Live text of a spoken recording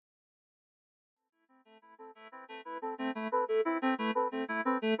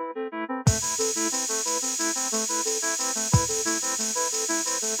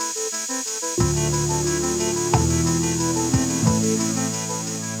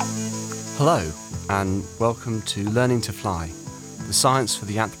Hello, and welcome to Learning to Fly, the Science for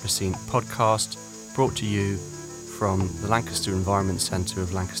the Anthropocene podcast brought to you from the Lancaster Environment Centre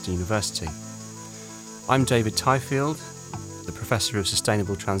of Lancaster University. I'm David Tyfield, the Professor of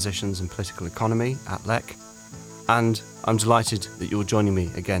Sustainable Transitions and Political Economy at LEC, and I'm delighted that you're joining me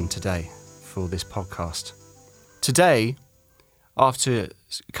again today for this podcast. Today, after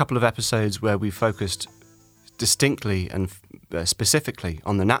a couple of episodes where we focused distinctly and specifically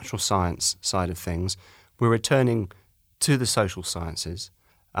on the natural science side of things, we're returning to the social sciences,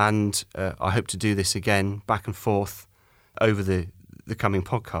 and I hope to do this again back and forth over the coming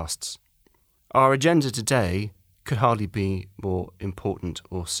podcasts. Our agenda today could hardly be more important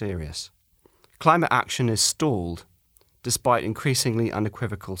or serious. Climate action is stalled despite increasingly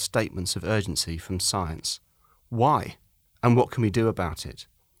unequivocal statements of urgency from science. Why? And what can we do about it?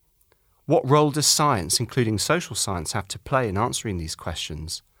 What role does science, including social science, have to play in answering these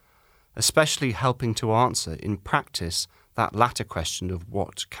questions, especially helping to answer in practice that latter question of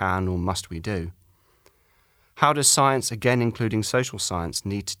what can or must we do? How does science, again including social science,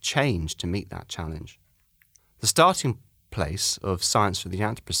 need to change to meet that challenge? The starting place of Science for the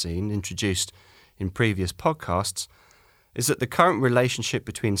Anthropocene, introduced in previous podcasts, is that the current relationship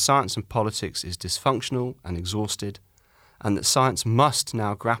between science and politics is dysfunctional and exhausted, and that science must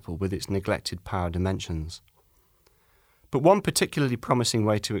now grapple with its neglected power dimensions. But one particularly promising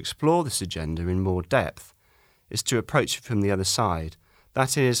way to explore this agenda in more depth is to approach it from the other side.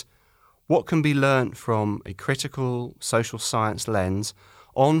 That is, what can be learnt from a critical social science lens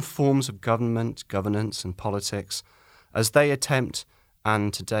on forms of government, governance and politics as they attempt,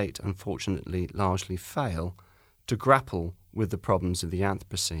 and to date unfortunately largely fail, to grapple with the problems of the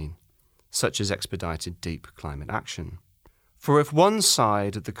Anthropocene, such as expedited deep climate action. For if one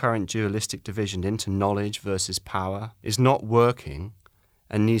side of the current dualistic division into knowledge versus power is not working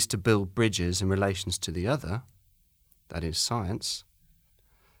and needs to build bridges in relations to the other, that is science,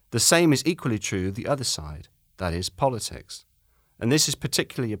 the same is equally true of the other side, that is politics. And this is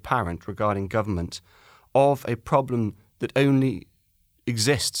particularly apparent regarding government of a problem that only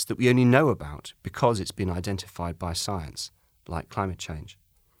exists, that we only know about because it's been identified by science, like climate change.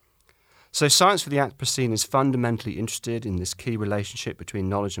 So Science for the Anthropocene is fundamentally interested in this key relationship between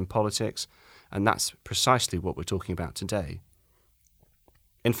knowledge and politics, and that's precisely what we're talking about today.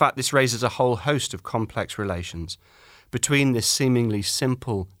 In fact, this raises a whole host of complex relations between this seemingly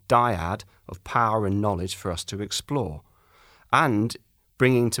simple dyad of power and knowledge for us to explore, and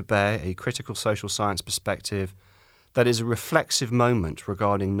bringing to bear a critical social science perspective that is a reflexive moment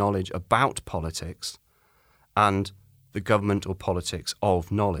regarding knowledge about politics and the government or politics of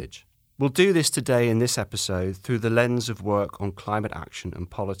knowledge. We'll do this today in this episode through the lens of work on climate action and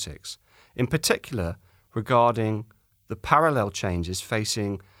politics, in particular regarding the parallel changes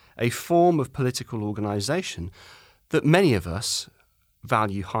facing a form of political organisation that many of us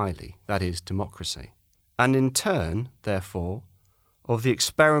value highly, that is, democracy, and in turn, therefore, of the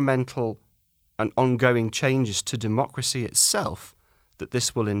experimental and ongoing changes to democracy itself that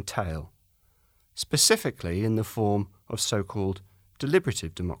this will entail, specifically in the form of so-called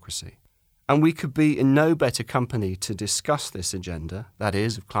deliberative democracy. And we could be in no better company to discuss this agenda, that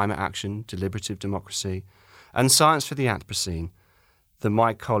is, of climate action, deliberative democracy, and Science for the Anthropocene, than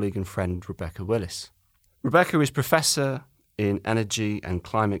my colleague and friend Rebecca Willis. Rebecca is Professor in Energy and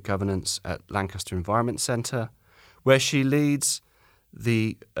Climate Governance at Lancaster Environment Centre, where she leads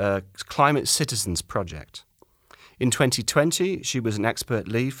the Climate Citizens Project. In 2020, she was an expert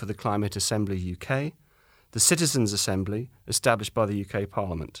lead for the Climate Assembly UK, the Citizens Assembly established by the UK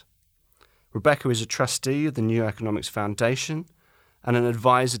Parliament. Rebecca is a trustee of the New Economics Foundation and an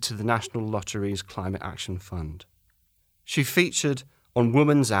advisor to the National Lottery's Climate Action Fund. She featured on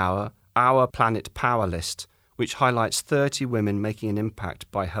Woman's Hour, Our Planet Power List, which highlights 30 women making an impact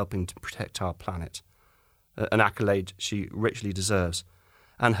by helping to protect our planet, an accolade she richly deserves.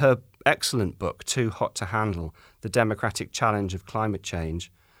 And her excellent book, Too Hot to Handle, The Democratic Challenge of Climate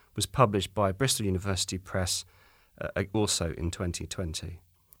Change, was published by Bristol University Press also in 2020.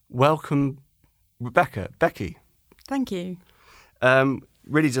 Welcome, Becky. Thank you.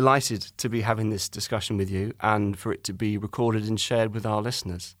 Really delighted to be having this discussion with you and for it to be recorded and shared with our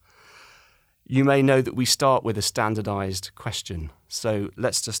listeners. You may know that we start with a standardised question, so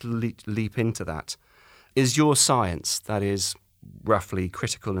let's just leap into that. Is your science, that is roughly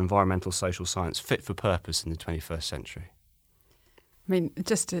critical environmental social science, fit for purpose in the 21st century? mean,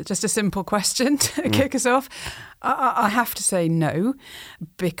 just a simple question to kick us off. I have to say no,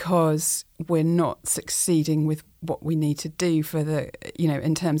 because we're not succeeding with what we need to do for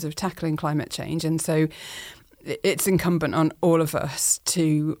in terms of tackling climate change. And so it's incumbent on all of us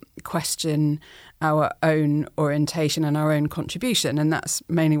to question our own orientation and our own contribution. And that's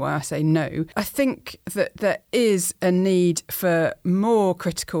mainly why I say no. I think that there is a need for more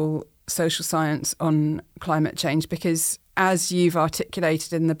critical social science on climate change, because as you've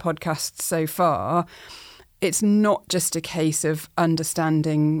articulated in the podcast so far, it's not just a case of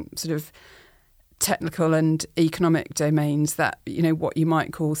understanding sort of technical and economic domains that, what you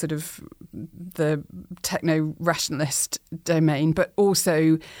might call sort of the techno-rationalist domain, but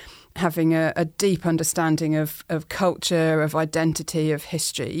also having a deep understanding of culture, of identity, of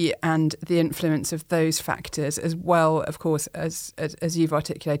history, and the influence of those factors, as well, of course, as you've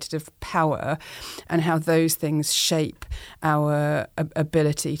articulated, of power, and how those things shape our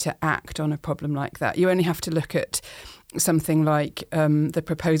ability to act on a problem like that. You only have to look at something like the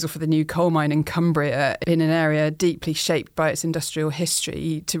proposal for the new coal mine in Cumbria, in an area deeply shaped by its industrial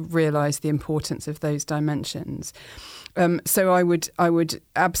history, to realise the importance of those dimensions. So I would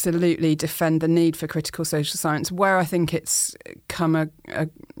absolutely defend the need for critical social science. Where I think it's come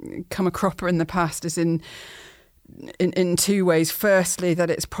a cropper in the past is in two ways. Firstly, that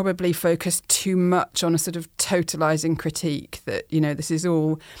it's probably focused too much on a sort of totalising critique that, this is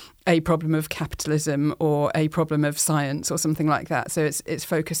all a problem of capitalism or a problem of science or something like that. So it's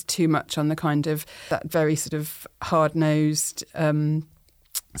focused too much on the kind of that very sort of hard-nosed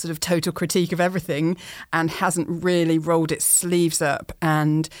sort of total critique of everything, and hasn't really rolled its sleeves up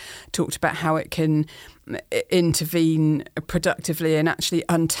and talked about how it can intervene productively in actually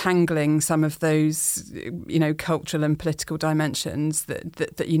untangling some of those, cultural and political dimensions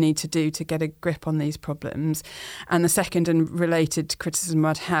that you need to do to get a grip on these problems. And the second and related criticism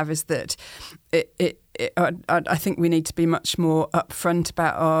I'd have is that I think we need to be much more upfront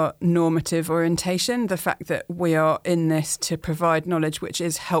about our normative orientation, the fact that we are in this to provide knowledge which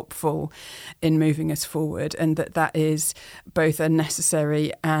is helpful in moving us forward, and that is both a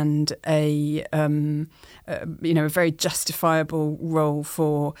necessary and a very justifiable role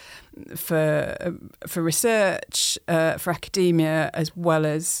for research, for academia, as well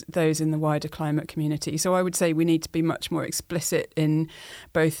as those in the wider climate community. So I would say we need to be much more explicit in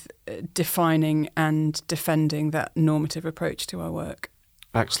both defining and defending that normative approach to our work.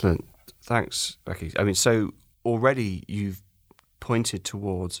 Excellent. Thanks, Becky. I mean, so already you've pointed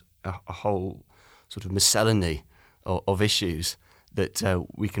towards a whole sort of miscellany of issues that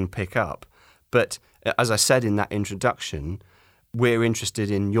we can pick up. But as I said in that introduction, we're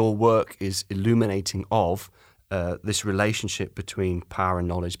interested in your work is illuminating of this relationship between power and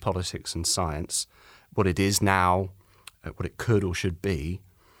knowledge, politics and science, what it is now, what it could or should be.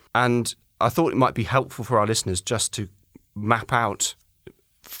 And I thought it might be helpful for our listeners just to map out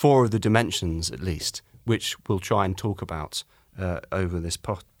 4 of the dimensions, at least, which we'll try and talk about over this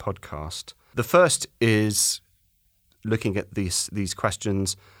podcast. The first is looking at these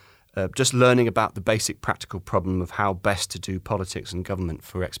questions, just learning about the basic practical problem of how best to do politics and government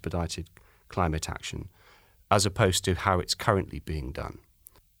for expedited climate action, as opposed to how it's currently being done.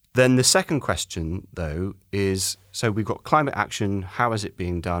 Then the second question, though, is, so we've got climate action, how is it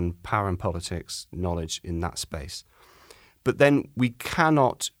being done, power and politics, knowledge in that space. But then we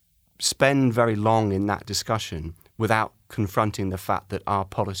cannot spend very long in that discussion without confronting the fact that our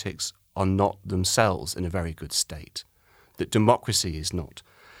politics are not themselves in a very good state, that democracy is not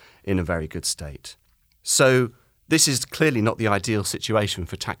in a very good state. So this is clearly not the ideal situation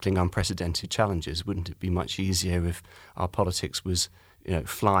for tackling unprecedented challenges. Wouldn't it be much easier if our politics was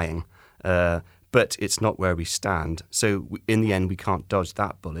flying? But it's not where we stand. So in the end, we can't dodge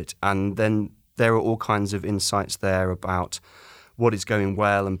that bullet. And then there are all kinds of insights there about what is going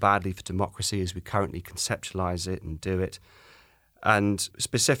well and badly for democracy as we currently conceptualize it and do it. And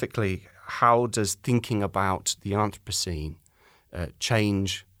specifically, how does thinking about the Anthropocene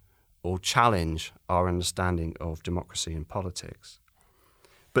change or challenge our understanding of democracy and politics?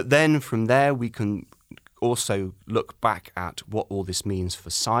 But then from there, we can also look back at what all this means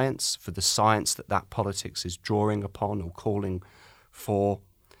for science, for the science that politics is drawing upon or calling for.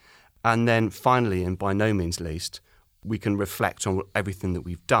 And then finally, and by no means least, we can reflect on everything that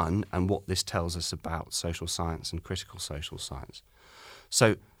we've done and what this tells us about social science and critical social science.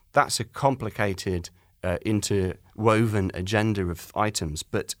 So that's a complicated, interwoven agenda of items,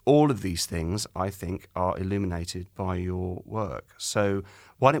 but all of these things, I think, are illuminated by your work. So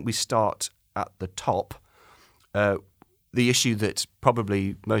why don't we start at the top, the issue that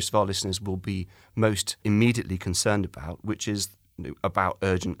probably most of our listeners will be most immediately concerned about, which is about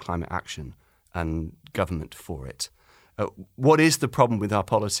urgent climate action and government for it. What is the problem with our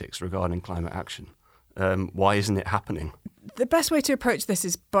politics regarding climate action? Why isn't it happening? The best way to approach this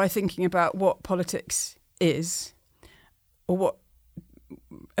is by thinking about what politics is, or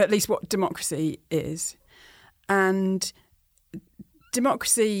at least what democracy is. And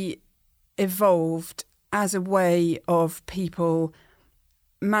democracy evolved as a way of people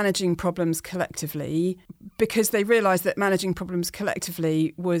managing problems collectively because they realised that managing problems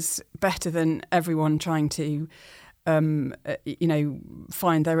collectively was better than everyone trying to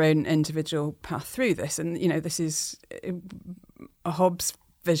find their own individual path through this. And, this is a Hobbes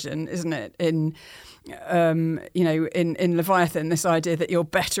vision, isn't it? In Leviathan, this idea that you're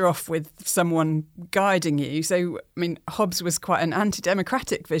better off with someone guiding you. So, Hobbes was quite an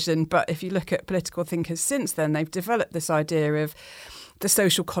anti-democratic vision, but if you look at political thinkers since then, they've developed this idea of the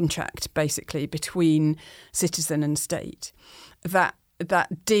social contract, basically, between citizen and state.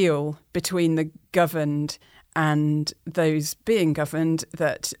 That deal between the governed and those being governed,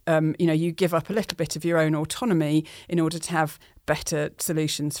 that you give up a little bit of your own autonomy in order to have better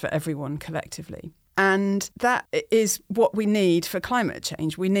solutions for everyone collectively. And that is what we need for climate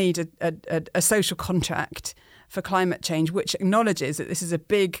change. We need a social contract for climate change which acknowledges that this is a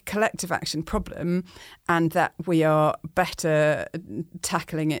big collective action problem and that we are better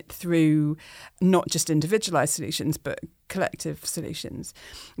tackling it through not just individualised solutions but collective solutions.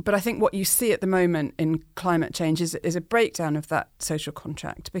 But I think what you see at the moment in climate change is a breakdown of that social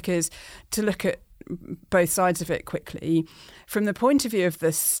contract, because to look at both sides of it quickly, from the point of view of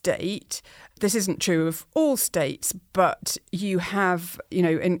the state, this isn't true of all states, but you have,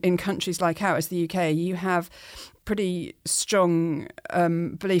 in countries like ours, the UK, you have pretty strong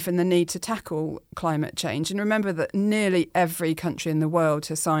belief in the need to tackle climate change. And remember that nearly every country in the world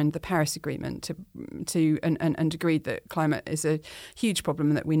has signed the Paris Agreement and agreed that climate is a huge problem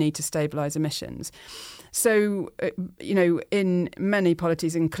and that we need to stabilise emissions. So, in many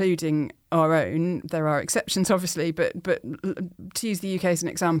polities, including our own, there are exceptions, obviously, but to use the UK as an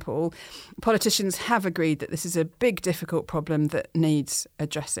example, politicians have agreed that this is a big, difficult problem that needs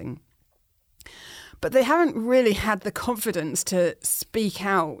addressing. But they haven't really had the confidence to speak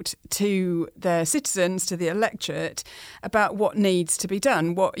out to their citizens, to the electorate, about what needs to be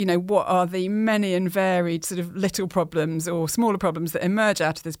done. What are the many and varied sort of little problems or smaller problems that emerge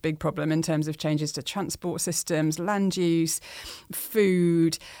out of this big problem in terms of changes to transport systems, land use,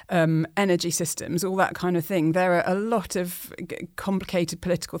 food, energy systems, all that kind of thing. There are a lot of complicated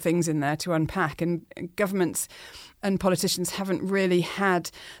political things in there to unpack, and governments and politicians haven't really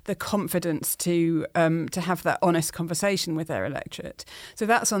had the confidence to have that honest conversation with their electorate. So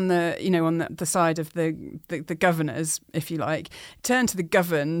that's on the side of the governors, if you like. Turn to the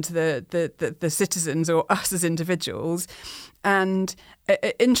governed, the citizens, or us as individuals. And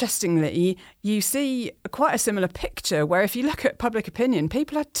interestingly, you see quite a similar picture where if you look at public opinion,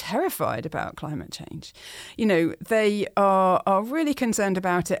 people are terrified about climate change. They are really concerned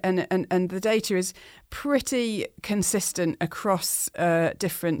about it, and the data is pretty consistent across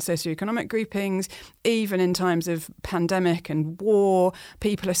different socioeconomic groupings. Even in times of pandemic and war,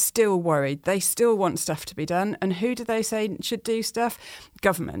 people are still worried. They still want stuff to be done. And who do they say should do stuff?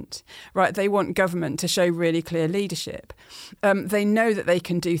 Government, right? They want government to show really clear leadership. They know that they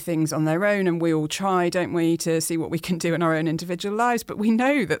can do things on their own, and we all try, don't we, to see what we can do in our own individual lives. But we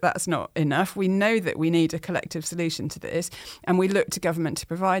know that that's not enough. We know that we need a collective solution to this, and we look to government to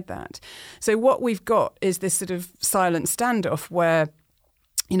provide that. So what we've got is this sort of silent standoff where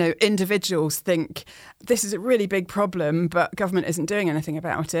individuals think this is a really big problem, but government isn't doing anything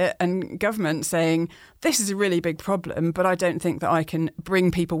about it. And government saying, this is a really big problem, but I don't think that I can bring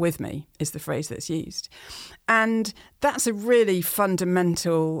people with me, is the phrase that's used. And that's a really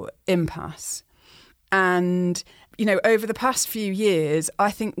fundamental impasse. And, over the past few years,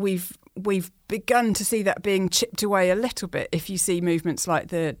 I think we've begun to see that being chipped away a little bit. If you see movements like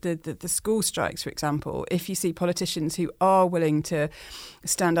the school strikes, for example, if you see politicians who are willing to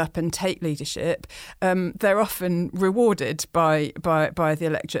stand up and take leadership, they're often rewarded by the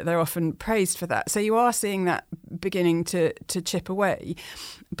electorate. They're often praised for that. So you are seeing that beginning to chip away.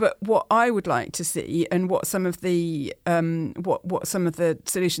 But what I would like to see, and what some of the what some of the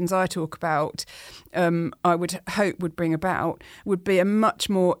solutions I talk about, I would hope would bring about, would be a much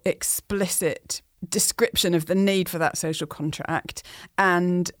more explicit description of the need for that social contract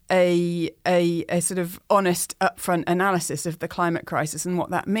and a sort of honest, upfront analysis of the climate crisis and what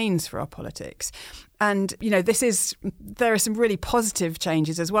that means for our politics. And, there are some really positive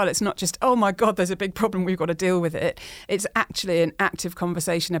changes as well. It's not just, oh my God, there's a big problem, we've got to deal with it. It's actually an active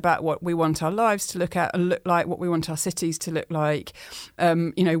conversation about what we want our lives to look like, what we want our cities to look like,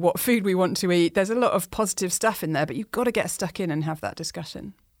 what food we want to eat. There's a lot of positive stuff in there, but you've got to get stuck in and have that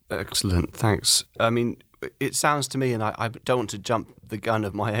discussion. Excellent, thanks. I mean, it sounds to me, and I don't want to jump the gun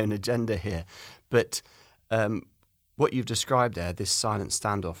of my own agenda here, but what you've described there, this silent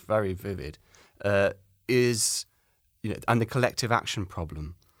standoff, very vivid, is, and the collective action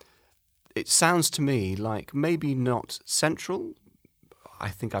problem. It sounds to me like maybe not central. I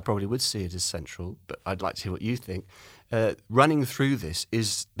think I probably would see it as central, but I'd like to hear what you think. Running through this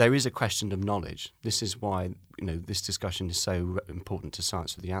there is a question of knowledge. This is why this discussion is so important to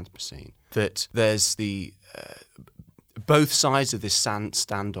Science for the Anthropocene. That there's both sides of this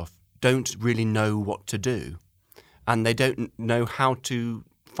standoff don't really know what to do, and they don't know how to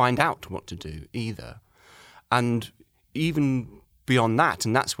find out what to do either. And even beyond that,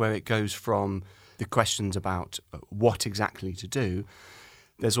 and that's where it goes from the questions about what exactly to do,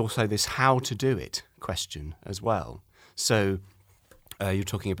 there's also this how to do it question as well. So you're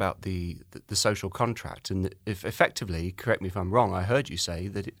talking about the social contract, and if effectively, correct me if I'm wrong, I heard you say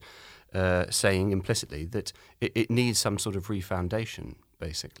that saying implicitly that it needs some sort of refoundation,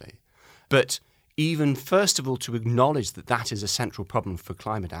 basically. But even first of all, to acknowledge that that is a central problem for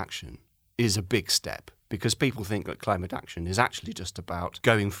climate action is a big step, because people think that climate action is actually just about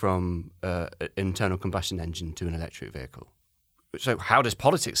going from an internal combustion engine to an electric vehicle. So how does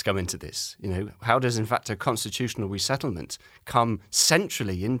politics come into this? How does, in fact, a constitutional resettlement come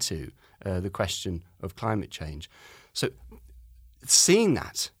centrally into the question of climate change? So seeing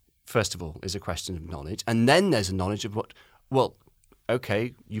that, first of all, is a question of knowledge. And then there's a knowledge of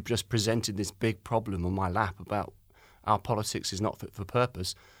okay, you've just presented this big problem on my lap about our politics is not fit for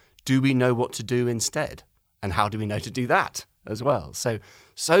purpose. Do we know what to do instead? And how do we know to do that as well?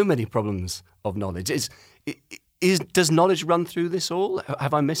 So many problems of knowledge. Does knowledge run through this all?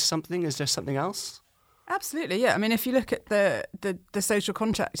 Have I missed something? Is there something else? Absolutely, yeah. I mean, if you look at the social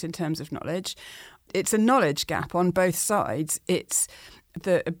contract in terms of knowledge, it's a knowledge gap on both sides. It's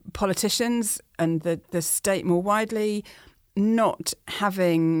the politicians and the state more widely not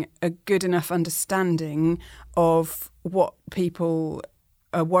having a good enough understanding of what people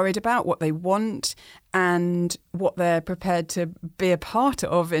are worried about, what they want, and what they're prepared to be a part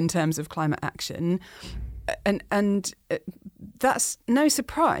of in terms of climate action. And that's no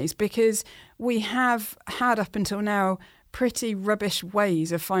surprise, because we have had up until now pretty rubbish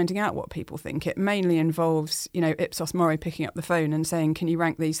ways of finding out what people think. It mainly involves, Ipsos Mori picking up the phone and saying, can you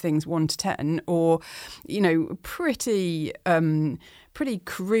rank these things 1 to 10? Or, pretty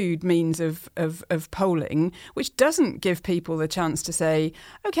crude means of polling, which doesn't give people the chance to say,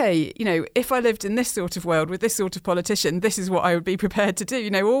 okay, if I lived in this sort of world with this sort of politician, this is what I would be prepared to do.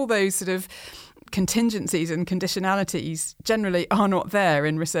 All those sort of contingencies and conditionalities generally are not there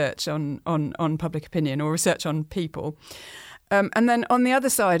in research on public opinion or research on people. And then on the other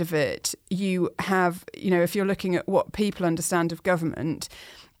side of it, you have, if you're looking at what people understand of government,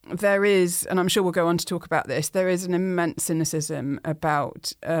 there is, and I'm sure we'll go on to talk about this, there is an immense cynicism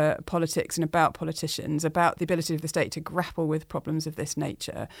about politics and about politicians, about the ability of the state to grapple with problems of this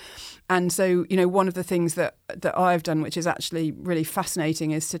nature. And so, one of the things that I've done, which is actually really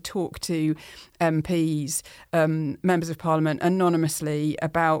fascinating, is to talk to MPs, members of Parliament, anonymously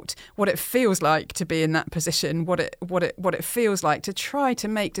about what it feels like to be in that position, what it feels like to try to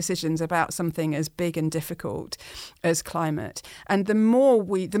make decisions about something as big and difficult as climate. And the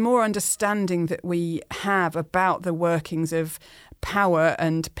more understanding that we have about the workings of power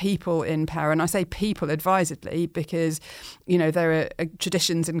and people in power, and I say people advisedly because, there are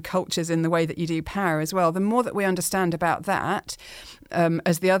traditions and cultures in the way that you do power as well. The more that we understand about that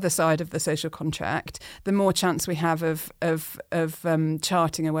as the other side of the social contract, the more chance we have of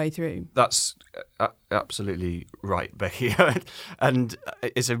charting a way through. That's absolutely right, Becky. And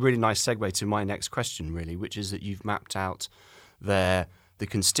it's a really nice segue to my next question, really, which is that you've mapped out the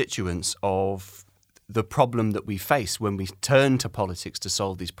constituents of the problem that we face when we turn to politics to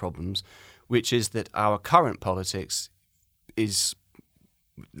solve these problems, which is that our current politics is,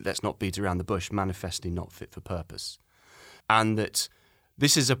 let's not beat around the bush, manifestly not fit for purpose. And that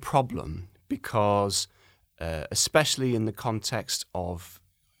this is a problem because, especially in the context of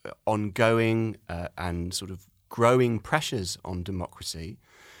ongoing and sort of growing pressures on democracy,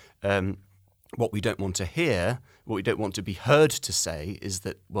 what we don't want to hear, what we don't want to be heard to say is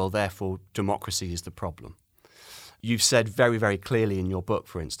that, well, therefore, democracy is the problem. You've said very, very clearly in your book,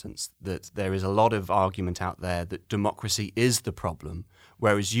 for instance, that there is a lot of argument out there that democracy is the problem,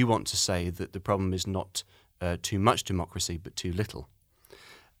 whereas you want to say that the problem is not too much democracy, but too little.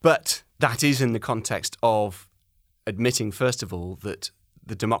 But that is in the context of admitting, first of all, that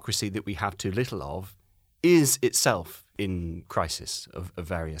the democracy that we have too little of is itself in crisis of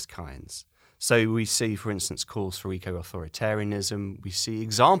various kinds. So we see, for instance, calls for eco-authoritarianism. We see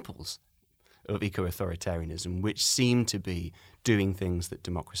examples of eco-authoritarianism which seem to be doing things that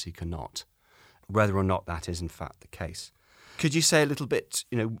democracy cannot, whether or not that is in fact the case. Could you say a little bit,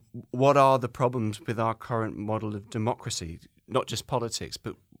 what are the problems with our current model of democracy, not just politics,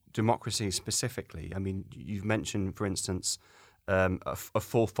 but democracy specifically? I mean, you've mentioned, for instance, a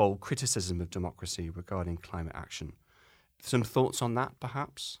fourfold criticism of democracy regarding climate action. Some thoughts on that,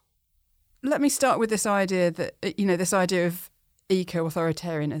 perhaps? Let me start with this idea that, this idea of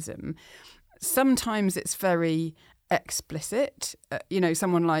eco-authoritarianism. Sometimes it's very explicit.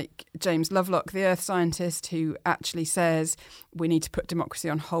 Someone like James Lovelock, the earth scientist, who actually says we need to put democracy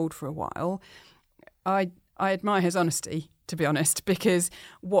on hold for a while. I admire his honesty, to be honest, because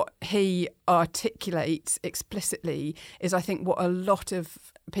what he articulates explicitly is, I think, what a lot of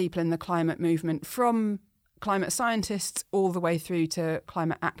people in the climate movement, from climate scientists all the way through to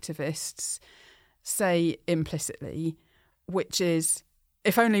climate activists, say implicitly, which is,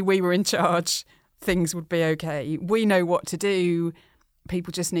 if only we were in charge, things would be okay. We know what to do.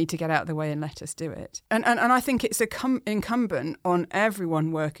 People just need to get out of the way and let us do it. And I think it's incumbent on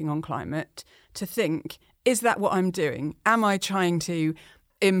everyone working on climate to think, is that what I'm doing? Am I trying to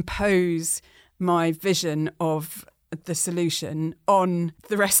impose my vision of the solution on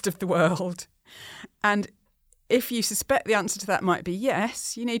the rest of the world? And if you suspect the answer to that might be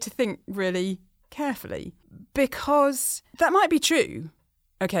yes, you need to think really carefully, because that might be true.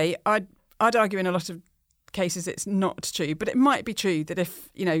 Okay, I'd argue in a lot of cases it's not true, but it might be true that if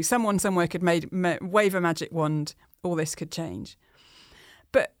someone somewhere could wave a magic wand, all this could change.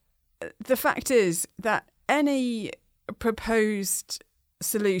 But the fact is that any proposed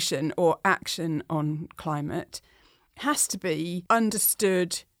solution or action on climate has to be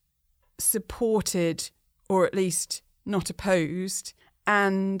understood, supported, or at least not opposed,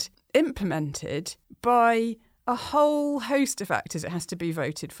 and implemented by a whole host of factors. It has to be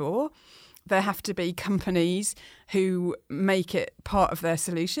voted for. There have to be companies who make it part of their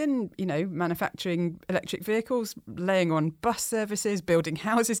solution, manufacturing electric vehicles, laying on bus services, building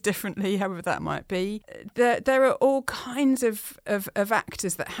houses differently, however that might be. There are all kinds of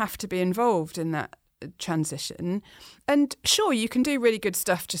actors that have to be involved in that transition. And sure, you can do really good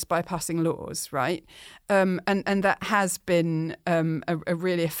stuff just by passing laws, right? And that has been a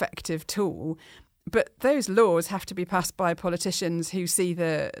really effective tool. But those laws have to be passed by politicians who see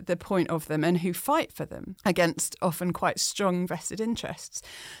the point of them and who fight for them against often quite strong vested interests.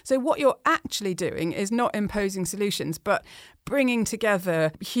 So what you're actually doing is not imposing solutions, but bringing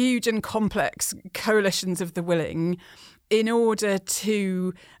together huge and complex coalitions of the willing in order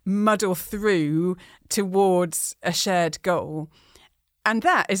to muddle through towards a shared goal. And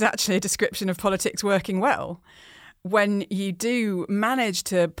that is actually a description of politics working well. When you do manage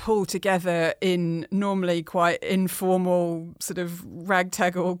to pull together in normally quite informal sort of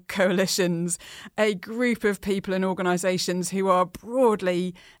ragtag coalitions a group of people and organisations who are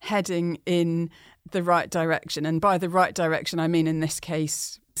broadly heading in the right direction. And by the right direction, I mean in this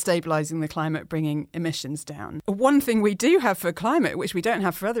case, stabilising the climate, bringing emissions down. One thing we do have for climate, which we don't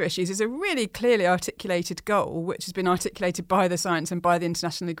have for other issues, is a really clearly articulated goal, which has been articulated by the science and by the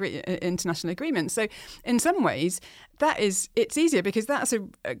international agreement. So in some ways, it's easier because that's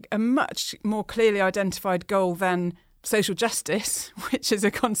a much more clearly identified goal than social justice, which is a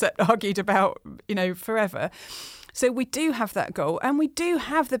concept argued about, forever. So we do have that goal, and we do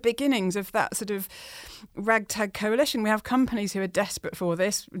have the beginnings of that sort of ragtag coalition. We have companies who are desperate for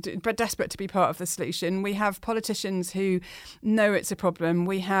this, but desperate to be part of the solution. We have politicians who know it's a problem.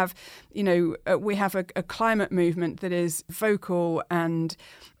 We have, a climate movement that is vocal and,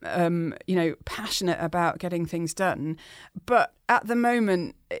 passionate about getting things done. But at the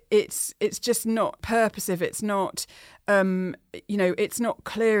moment, it's just not purposive. It's not, it's not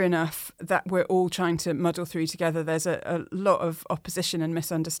clear enough that we're all trying to muddle through together. There's a lot of opposition and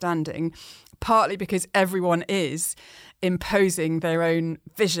misunderstanding, partly because everyone is imposing their own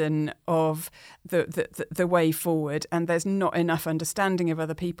vision of the way forward, and there's not enough understanding of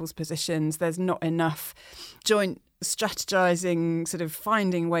other people's positions. There's not enough joint strategizing, sort of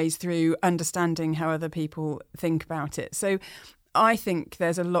finding ways through, understanding how other people think about it. So I think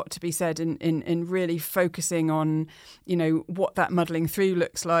there's a lot to be said in really focusing on, what that muddling through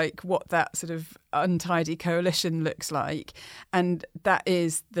looks like, what that sort of untidy coalition looks like. And that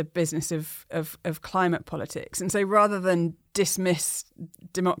is the business of climate politics. And so rather than dismiss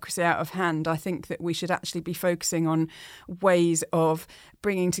democracy out of hand, I think that we should actually be focusing on ways of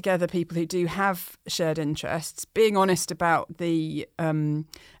bringing together people who do have shared interests, being honest about the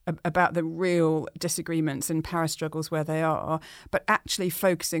real disagreements and power struggles where they are, but actually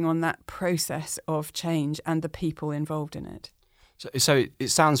focusing on that process of change and the people involved in it. So it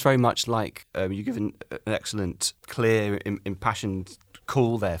sounds very much like you've given an excellent, clear, impassioned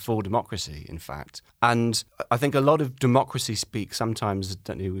call there for democracy, in fact. And I think a lot of democracy speak sometimes, I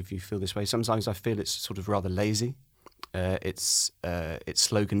don't know if you feel this way, sometimes I feel it's sort of rather lazy. It's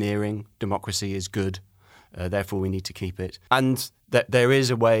sloganeering. Democracy is good, therefore we need to keep it. And that there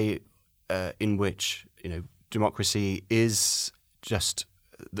is a way in which democracy is just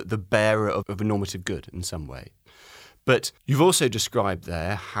the bearer of a normative good in some way. But you've also described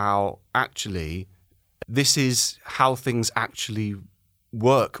there how actually this is how things actually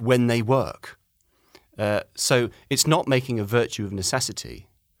work when they work. So it's not making a virtue of necessity.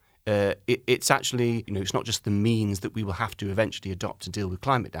 It's actually, it's not just the means that we will have to eventually adopt to deal with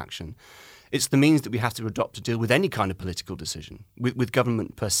climate action. It's the means that we have to adopt to deal with any kind of political decision, with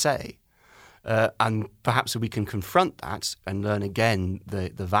government per se. And perhaps if we can confront that and learn again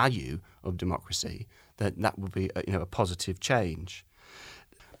the value of democracy, that will be a positive change.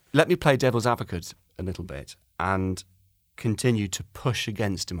 Let me play devil's advocate a little bit and continue to push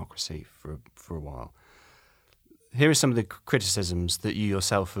against democracy for a while. Here are some of the criticisms that you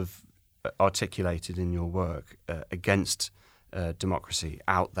yourself have articulated in your work against democracy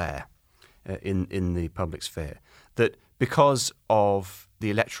out there in the public sphere. That because of the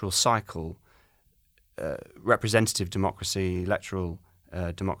electoral cycle, representative democracy, electoral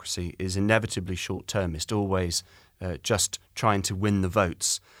democracy is inevitably short-termist, always just trying to win the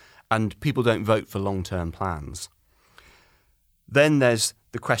votes, and people don't vote for long-term plans. Then there's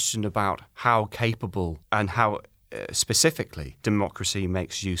the question about how capable and how specifically democracy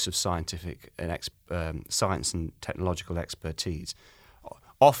makes use of scientific and science and technological expertise,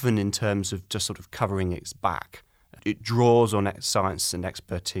 often in terms of just sort of covering its back. It draws on science and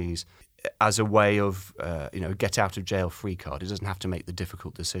expertise as a way of, get out of jail free card. It doesn't have to make the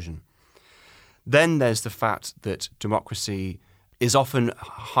difficult decision. Then there's the fact that democracy is often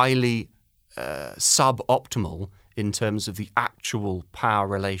highly suboptimal in terms of the actual power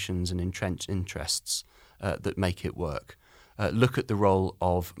relations and entrenched interests that make it work. Look at the role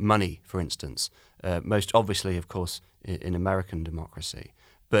of money, for instance, most obviously, of course, in American democracy,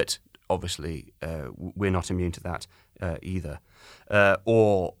 but obviously we're not immune to that either,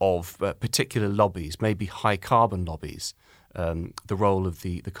 or of particular lobbies, maybe high carbon lobbies, the role of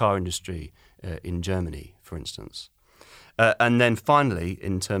the car industry in Germany, for instance. And then finally,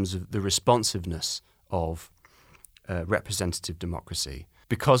 in terms of the responsiveness of representative democracy,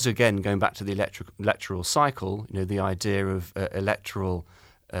 because again, going back to the electoral cycle, the idea of electoral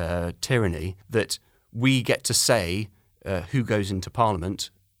tyranny, that we get to say who goes into Parliament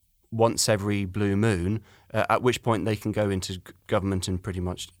once every blue moon, at which point they can go into government and pretty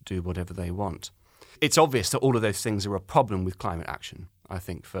much do whatever they want. It's obvious that all of those things are a problem with climate action, I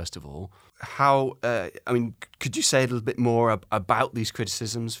think, first of all. How, could you say a little bit more about these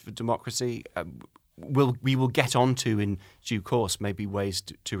criticisms for democracy? We will get onto in due course maybe ways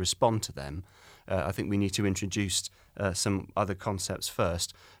to respond to them. I think we need to introduce some other concepts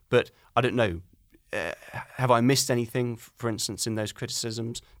first. But I don't know, have I missed anything, for instance, in those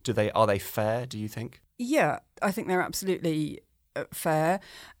criticisms? Are they fair, do you think? Yeah, I think they're absolutely fair.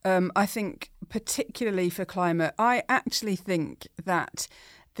 I think particularly for climate, I actually think that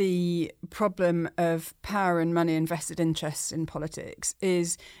the problem of power and money and vested interests in politics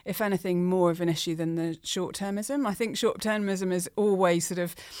is, if anything, more of an issue than the short-termism. I think short-termism is always sort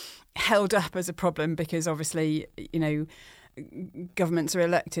of held up as a problem because obviously, governments are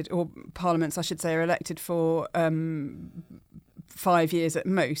elected, or parliaments, I should say, are elected for 5 years at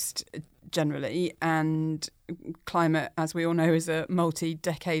most, generally. And climate, as we all know, is a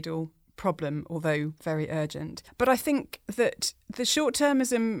multi-decadal problem, although very urgent. But I think that the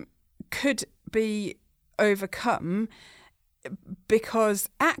short-termism could be overcome because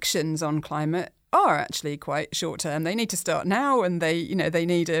actions on climate are actually quite short-term. They need to start now, and they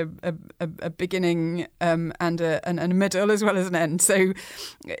need a beginning and a middle as well as an end. So,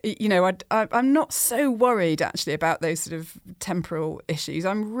 I'm not so worried actually about those sort of temporal issues.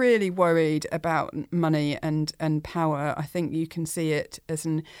 I'm really worried about money and power. I think you can see it as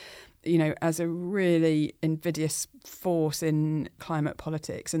an as a really invidious force in climate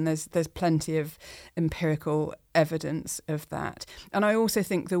politics, and there's plenty of empirical evidence of that. And I also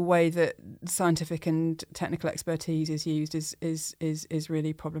think the way that scientific and technical expertise is used is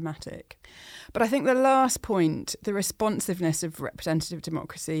really problematic. But I think the last point, the responsiveness of representative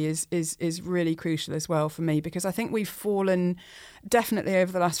democracy, is really crucial as well for me, because I think we've fallen, definitely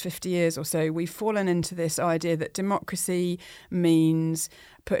over the last 50 years or so, we've fallen into this idea that democracy means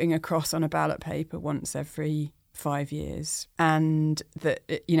putting a cross on a ballot paper once every 5 years, and that,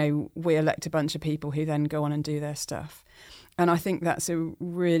 we elect a bunch of people who then go on and do their stuff. And I think that's a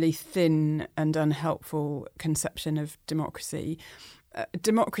really thin and unhelpful conception of democracy.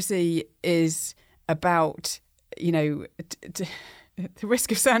 Democracy is about, the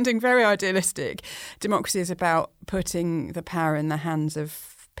risk of sounding very idealistic, democracy is about putting the power in the hands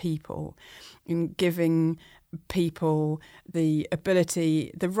of people and giving people the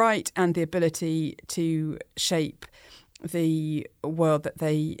right and the ability to shape the world that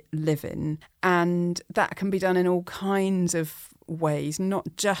they live in. And that can be done in all kinds of ways, not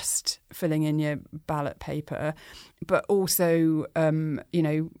just filling in your ballot paper, but also,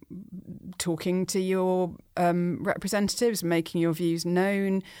 talking to your representatives, making your views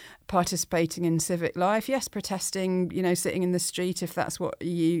known, participating in civic life. Yes, protesting, sitting in the street if that's what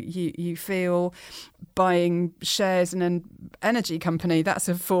you feel, buying shares in an energy company, that's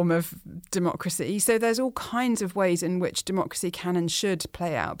a form of democracy. So there's all kinds of ways in which democracy can and should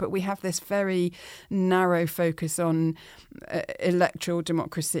play out. But we have this very narrow focus on electoral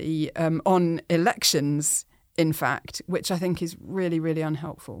democracy, on elections, in fact, which I think is really, really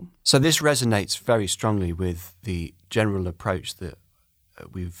unhelpful. So this resonates very strongly with the general approach that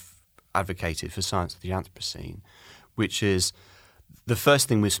we've advocated for science of the Anthropocene, which is the first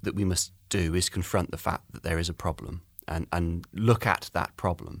thing that we must do is confront the fact that there is a problem and look at that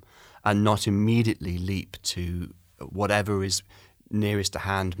problem and not immediately leap to whatever is nearest to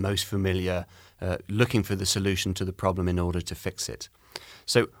hand, most familiar, looking for the solution to the problem in order to fix it.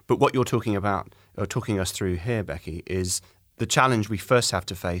 So, but what you're talking about, or talking us through here, Becky, is the challenge we first have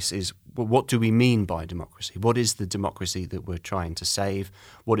to face is, well, what do we mean by democracy? What is the democracy that we're trying to save?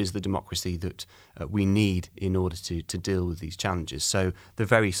 What is the democracy that we need in order to deal with these challenges? So the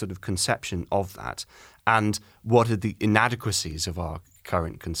very sort of conception of that, and what are the inadequacies of our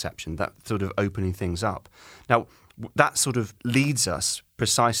current conception, that sort of opening things up. Now, that sort of leads us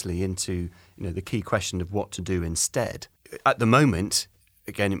precisely into the key question of what to do instead. At the moment,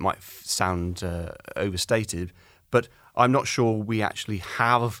 again, it might sound overstated, but I'm not sure we actually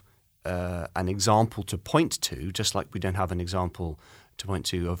have an example to point to, just like we don't have an example to point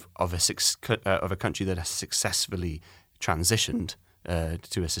to of a country that has successfully transitioned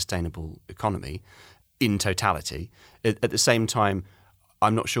to a sustainable economy in totality. At the same time,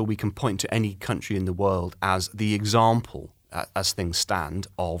 I'm not sure we can point to any country in the world as the example, as things stand,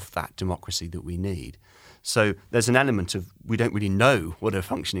 of that democracy that we need. So there's an element of we don't really know what a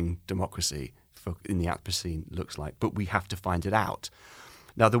functioning democracy in the Anthropocene looks like, but we have to find it out.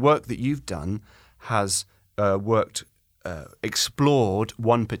 Now, the work that you've done has explored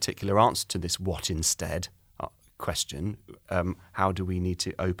one particular answer to this what instead question. How do we need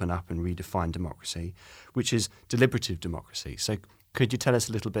to open up and redefine democracy, which is deliberative democracy. So could you tell us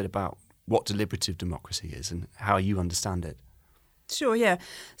a little bit about what deliberative democracy is and how you understand it? Sure, yeah.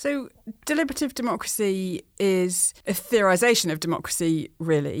 So deliberative democracy is a theorisation of democracy,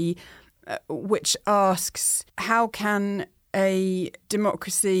 really, which asks how can a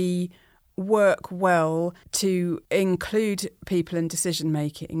democracy work well to include people in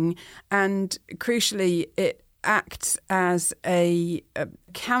decision-making, and crucially, it acts as a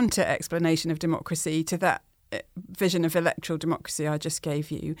counter-explanation of democracy to that vision of electoral democracy I just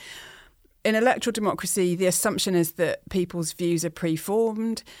gave you. In electoral democracy, the assumption is that people's views are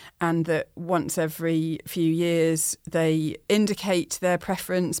preformed and that once every few years they indicate their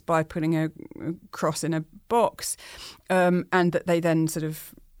preference by putting a cross in a box, and that they then sort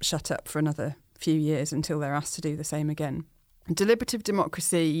of shut up for another few years until they're asked to do the same again. Deliberative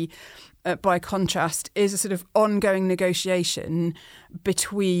democracy, by contrast, is a sort of ongoing negotiation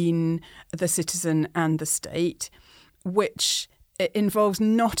between the citizen and the state, which it involves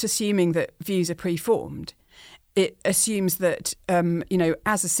not assuming that views are preformed. It assumes that,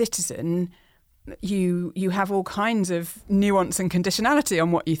 as a citizen, you have all kinds of nuance and conditionality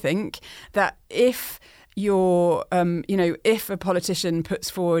on what you think. That if if a politician puts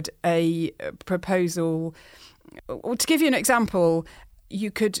forward a proposal, to give you an example,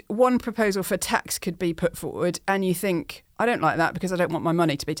 one proposal for tax could be put forward, and you think, I don't like that because I don't want my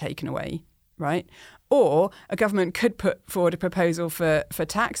money to be taken away, right? Or a government could put forward a proposal for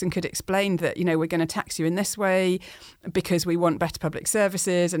tax and could explain that, we're going to tax you in this way because we want better public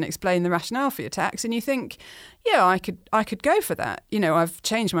services, and explain the rationale for your tax. And you think, yeah, I could go for that. I've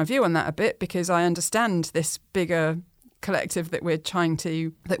changed my view on that a bit because I understand this bigger collective that we're trying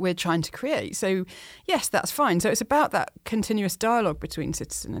to create. So yes, that's fine. So it's about that continuous dialogue between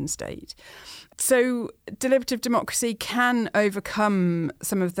citizen and state. So deliberative democracy can overcome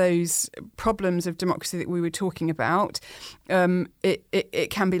some of those problems of democracy that we were talking about. It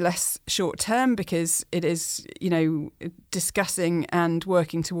can be less short term because it is, discussing and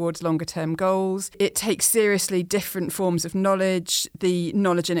working towards longer term goals. It takes seriously different forms of knowledge, the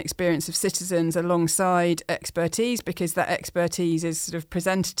knowledge and experience of citizens alongside expertise, because that expertise is sort of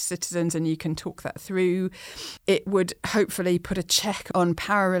presented to citizens and you can talk that through. It would hopefully put a check on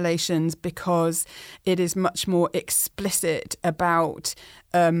power relations because it is much more explicit about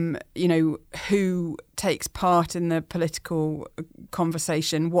who takes part in the political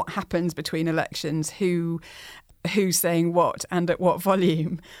conversation, what happens between elections, who's saying what and at what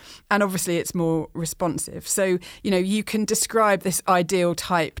volume. And obviously it's more responsive. So, you can describe this ideal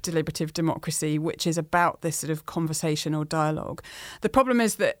type deliberative democracy, which is about this sort of conversational dialogue. The problem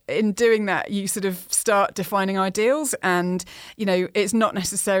is that in doing that, you sort of start defining ideals and, it's not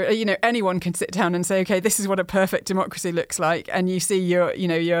necessarily, anyone can sit down and say, OK, this is what a perfect democracy looks like. And you see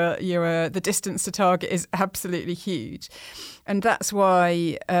the distance to target is absolutely huge. And that's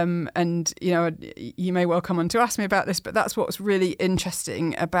why, you may well come on to ask me about this, but that's what's really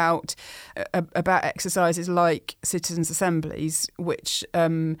interesting about exercises like citizens' assemblies, which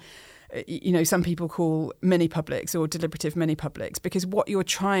some people call mini-publics or deliberative mini-publics, because what you're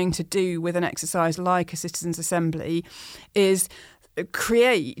trying to do with an exercise like a citizens' assembly is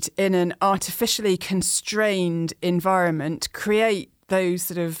create, in an artificially constrained environment, create those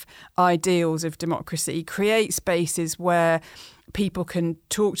sort of ideals of democracy, create spaces where people can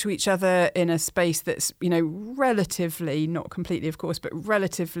talk to each other in a space that's, relatively, not completely, of course, but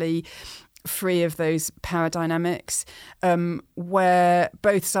relatively free of those power dynamics, where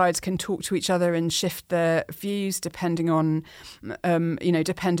both sides can talk to each other and shift their views depending on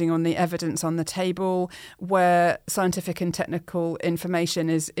the evidence on the table, where scientific and technical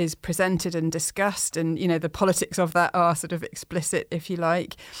information is presented and discussed, and the politics of that are sort of explicit, if you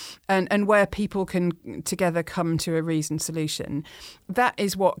like, and where people can together come to a reasoned solution. That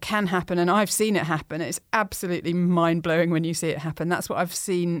is what can happen, and I've seen it happen. It's absolutely mind-blowing when you see it happen. That's what I've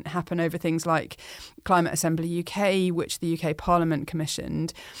seen happen over things like Climate Assembly UK, which the UK Parliament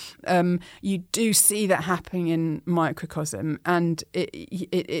commissioned. You do see that happening in microcosm, and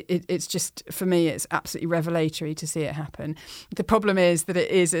it's just, for me, it's absolutely revelatory to see it happen. The problem is that it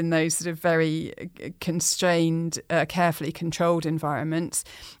is in those sort of very constrained, carefully controlled environments.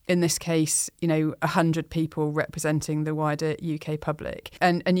 In this case, 100 people representing the wider UK public,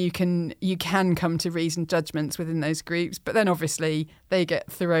 and you can come to reasoned judgments within those groups, but then obviously they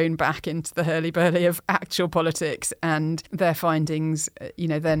get thrown back into the hurly-burly of actual politics, and their findings,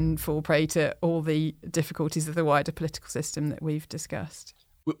 then fall prey to all the difficulties of the wider political system that we've discussed.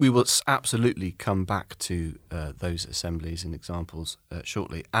 We will absolutely come back to those assemblies and examples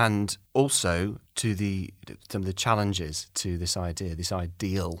shortly, and also to some of the challenges to this idea, this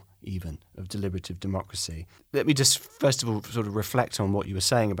ideal even, of deliberative democracy. Let me just first of all sort of reflect on what you were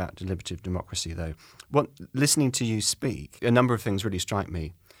saying about deliberative democracy, though. Listening to you speak, a number of things really strike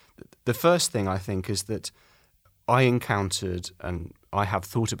me. The first thing I think is that I encountered, and I have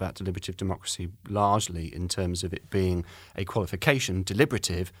thought about deliberative democracy largely in terms of it being a qualification,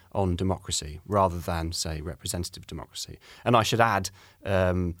 deliberative, on democracy rather than, say, representative democracy. And I should add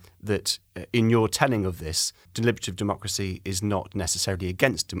that in your telling of this, deliberative democracy is not necessarily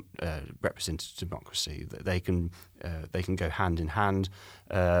against representative democracy. They can go hand in hand.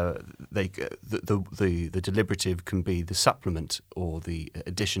 The deliberative can be the supplement or the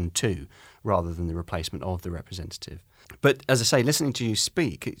addition to, rather than the replacement of the representative. But as I say, listening to you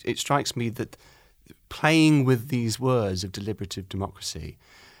speak, it strikes me that playing with these words of deliberative democracy,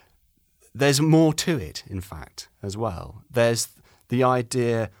 there's more to it, in fact, as well. There's the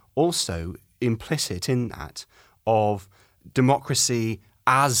idea also implicit in that of democracy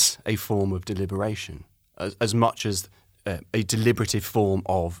as a form of deliberation, as much as a deliberative form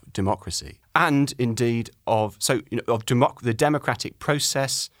of democracy. And indeed of the democratic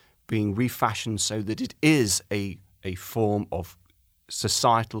process being refashioned so that it is a form of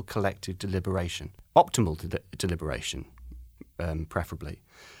societal collective deliberation, optimal deliberation, preferably.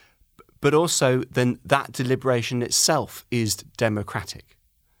 But also then that deliberation itself is democratic.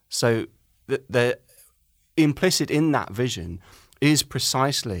 So the implicit in that vision is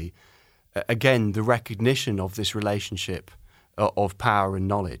precisely again, the recognition of this relationship of power and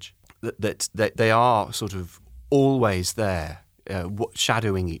knowledge, that they are sort of always there,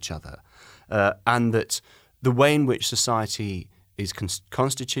 shadowing each other, and that the way in which society is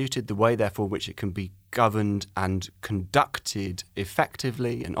constituted, the way, therefore, which it can be governed and conducted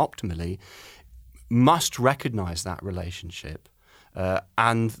effectively and optimally, must recognise that relationship.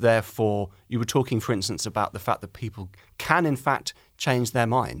 And therefore, you were talking, for instance, about the fact that people can, in fact, change their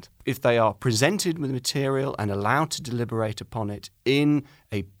mind. If they are presented with material and allowed to deliberate upon it in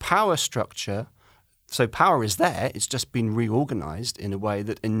a power structure, so power is there, it's just been reorganised in a way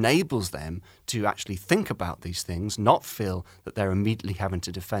that enables them to actually think about these things, not feel that they're immediately having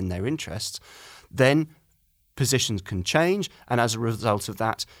to defend their interests, then positions can change, and as a result of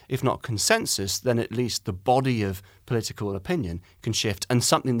that, if not consensus, then at least the body of political opinion can shift, and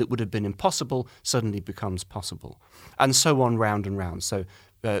something that would have been impossible suddenly becomes possible. And so on, round and round. So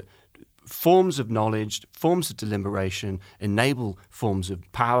forms of knowledge, forms of deliberation enable forms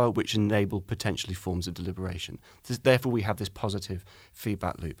of power, which enable potentially forms of deliberation. Therefore, we have this positive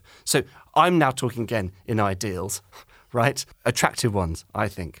feedback loop. So I'm now talking again in ideals, right? Attractive ones, I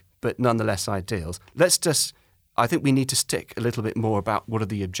think, but nonetheless ideals. I think we need to stick a little bit more about what are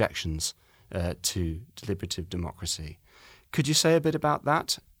the objections to deliberative democracy. Could you say a bit about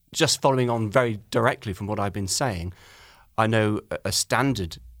that? Just following on very directly from what I've been saying, I know a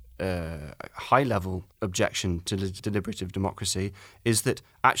standard high-level objection to deliberative democracy is that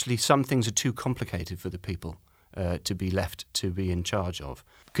actually some things are too complicated for the people to be left to be in charge of.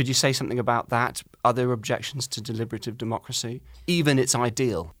 Could you say something about that? Other objections to deliberative democracy? Even its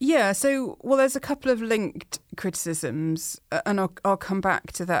ideal? Yeah, there's a couple of linked criticisms, and I'll come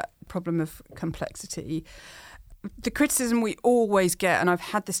back to that problem of complexity. The criticism we always get, and I've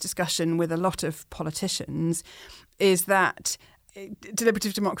had this discussion with a lot of politicians, is that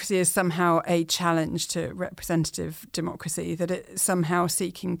deliberative democracy is somehow a challenge to representative democracy, that it's somehow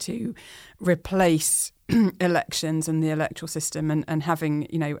seeking to replace elections and the electoral system and having,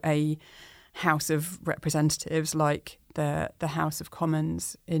 a House of Representatives like the House of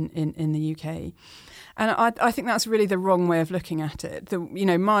Commons in the UK. And I think that's really the wrong way of looking at it.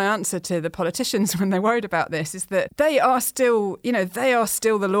 My answer to the politicians when they're worried about this is that they are still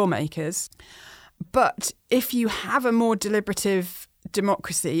the lawmakers. But if you have a more deliberative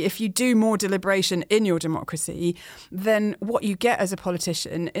democracy, if you do more deliberation in your democracy, then what you get as a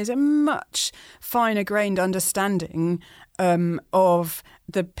politician is a much finer-grained understanding of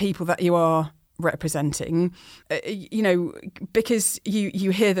the people that you are representing, because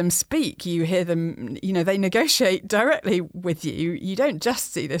you hear them speak, you hear them, they negotiate directly with you. You don't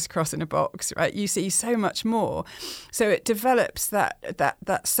just see this cross in a box, right? You see so much more. So it develops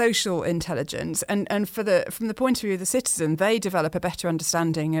that social intelligence, and from the point of view of the citizen, they develop a better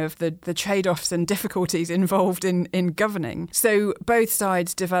understanding of the trade-offs and difficulties involved in governing. So both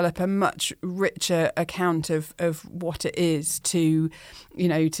sides develop a much richer account of what it is to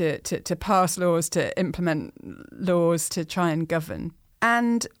pass laws, to implement laws, to try and govern.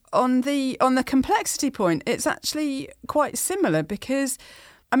 And on the complexity point, it's actually quite similar because,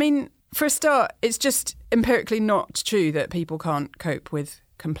 for a start, it's just empirically not true that people can't cope with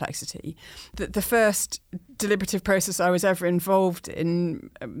complexity. The first deliberative process I was ever involved in,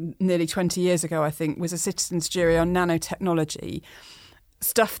 nearly 20 years ago, I think, was a citizens' jury on nanotechnology.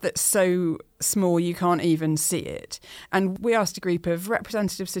 Stuff that's so small you can't even see it. And we asked a group of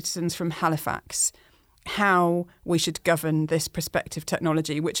representative citizens from Halifax how we should govern this prospective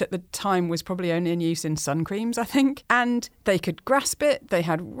technology, which at the time was probably only in use in sun creams, I think. And they could grasp it. They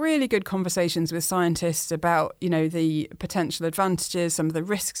had really good conversations with scientists about, the potential advantages, some of the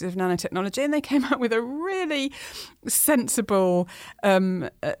risks of nanotechnology, and they came up with a really sensible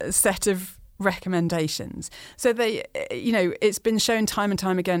set of recommendations. So it's been shown time and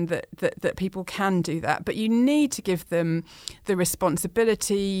time again that people can do that, but you need to give them the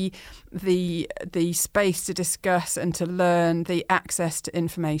responsibility, the space to discuss and to learn, the access to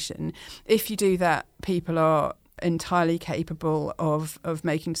information. If you do that, people are entirely capable of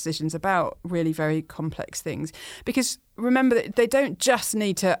making decisions about really very complex things. Because remember that they don't just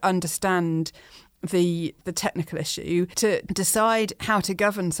need to understand the technical issue. To decide how to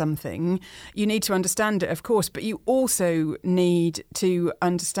govern something, you need to understand it, of course, but you also need to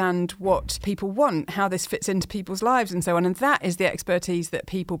understand what people want, how this fits into people's lives and so on. And that is the expertise that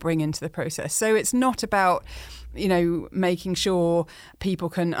people bring into the process. So it's not about making sure people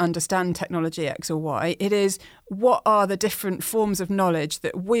can understand technology X or Y. It is, what are the different forms of knowledge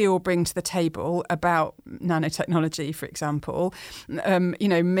that we all bring to the table about nanotechnology, for example?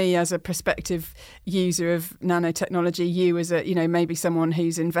 Me as a prospective user of nanotechnology, you as maybe someone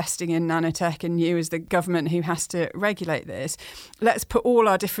who's investing in nanotech, and you as the government who has to regulate this. Let's put all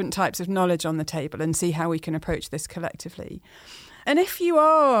our different types of knowledge on the table and see how we can approach this collectively. And if you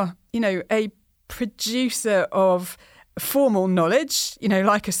are, a producer of formal knowledge,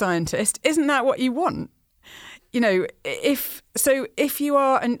 like a scientist, isn't that what you want? If you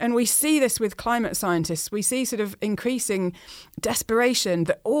are, and we see this with climate scientists, we see sort of increasing desperation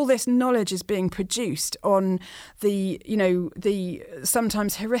that all this knowledge is being produced on the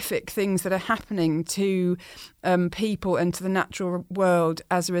sometimes horrific things that are happening to people and to the natural world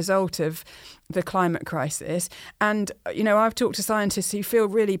as a result of the climate crisis. And, I've talked to scientists who feel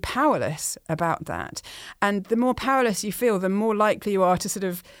really powerless about that. And the more powerless you feel, the more likely you are to sort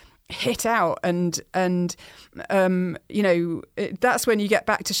of hit out and that's when you get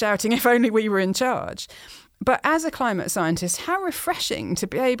back to shouting, if only we were in charge. But as a climate scientist, how refreshing to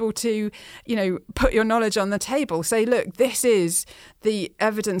be able to, put your knowledge on the table, say, look, this is the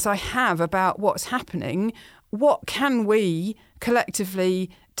evidence I have about what's happening. What can we collectively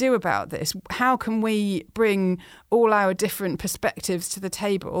do about this? How can we bring all our different perspectives to the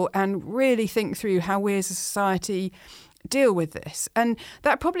table and really think through how we as a society deal with this? And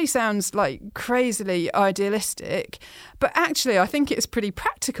that probably sounds like crazily idealistic, but actually I think it's pretty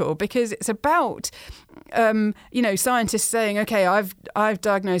practical, because it's about scientists saying, okay, I've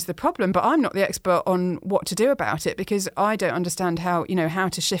diagnosed the problem, but I'm not the expert on what to do about it, because I don't understand how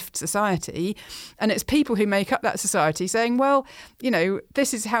to shift society. And it's people who make up that society saying, well,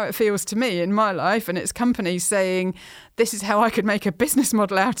 this is how it feels to me in my life, and it's companies saying, this is how I could make a business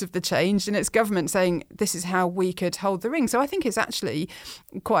model out of the change, and it's government saying, this is how we could hold the ring. So I think it's actually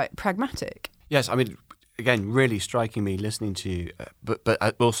quite pragmatic. Yes, I mean, again, really striking me listening to you, but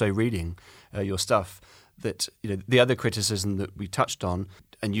also reading your stuff, that the other criticism that we touched on,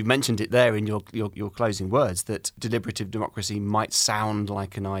 and you mentioned it there in your closing words, that deliberative democracy might sound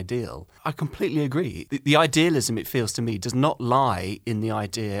like an ideal. I completely agree. The idealism, it feels to me, does not lie in the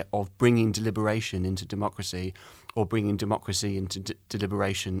idea of bringing deliberation into democracy, or bringing democracy into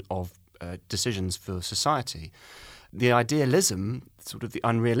deliberation of decisions for society. The idealism, sort of the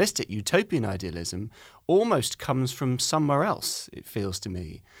unrealistic utopian idealism, almost comes from somewhere else, it feels to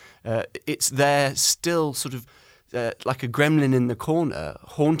me. It's there still sort of like a gremlin in the corner,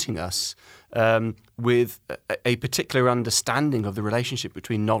 haunting us with a particular understanding of the relationship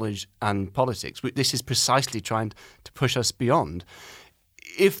between knowledge and politics. This is precisely trying to push us beyond.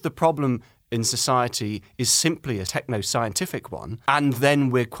 If the problem in society is simply a techno-scientific one, and then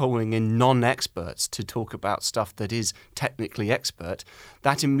we're calling in non-experts to talk about stuff that is technically expert,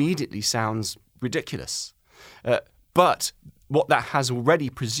 that immediately sounds ridiculous. But what that has already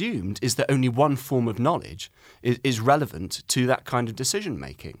presumed is that only one form of knowledge is relevant to that kind of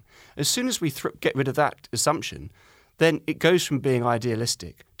decision-making. As soon as we get rid of that assumption, then it goes from being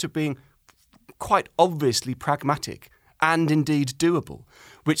idealistic to being quite obviously pragmatic and indeed doable,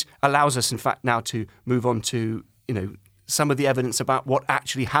 which allows us, in fact, now to move on to, some of the evidence about what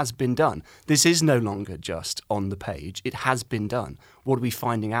actually has been done. This is no longer just on the page. It has been done. What are we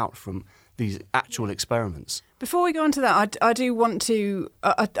finding out from these actual experiments? Before we go on to that, I do want to,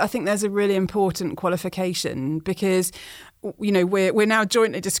 I think there's a really important qualification, because we're now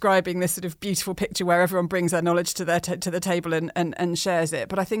jointly describing this sort of beautiful picture where everyone brings their knowledge to the table and shares it.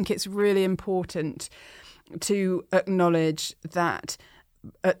 But I think it's really important to acknowledge that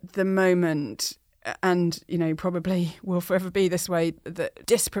at the moment, and probably will forever be this way, that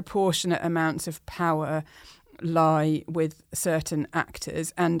disproportionate amounts of power lie with certain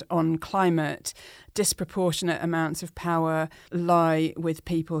actors, and on climate, disproportionate amounts of power lie with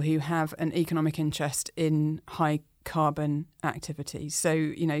people who have an economic interest in high carbon activities.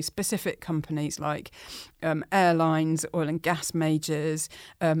 So, specific companies like airlines, oil and gas majors,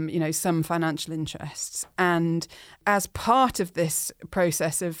 some financial interests. And as part of this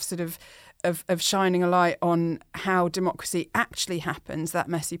process of sort of shining a light on how democracy actually happens, that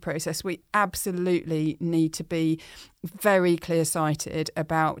messy process, we absolutely need to be very clear-sighted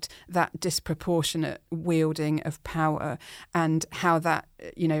about that disproportionate wielding of power, and how that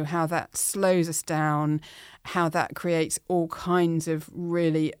slows us down, how that creates all kinds of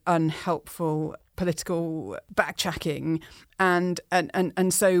really unhelpful political backtracking. And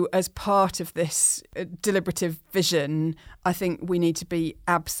so as part of this deliberative vision, I think we need to be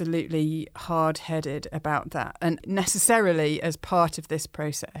absolutely hard-headed about that. And necessarily as part of this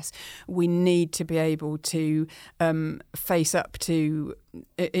process, we need to be able to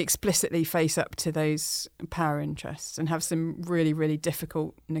explicitly face up to those power interests and have some really, really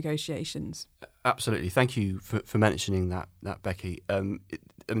difficult negotiations. Absolutely. Thank you for mentioning that, Becky.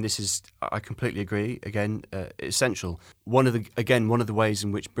 I completely agree. Again, essential. One of the ways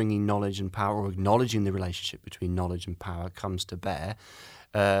in which bringing knowledge and power, or acknowledging the relationship between knowledge and power, comes to bear,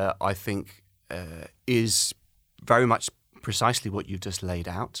 I think, is very much precisely what you've just laid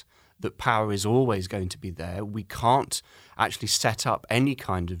out. That power is always going to be there. We can't actually set up any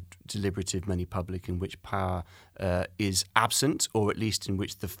kind of deliberative many-public in which power is absent, or at least in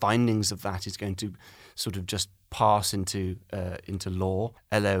which the findings of that is going to sort of just pass into law,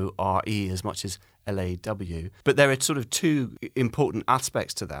 L-O-R-E as much as L-A-W. But there are sort of two important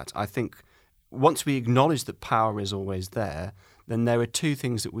aspects to that. I think once we acknowledge that power is always there, then there are two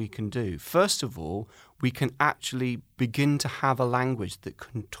things that we can do. First of all, we can actually begin to have a language that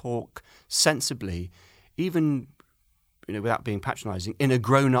can talk sensibly, even without being patronising, in a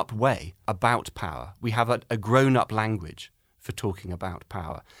grown-up way about power. We have a grown-up language for talking about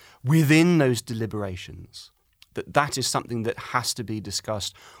power within those deliberations. That is something that has to be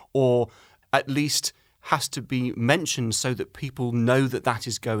discussed, or at least has to be mentioned so that people know that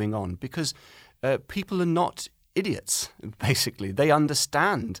is going on, because people are not idiots, basically. They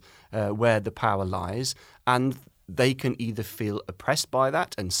understand where the power lies, and they can either feel oppressed by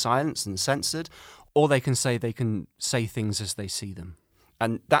that and silenced and censored, or they can say things as they see them.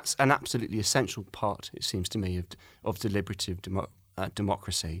 And that's an absolutely essential part, it seems to me, of deliberative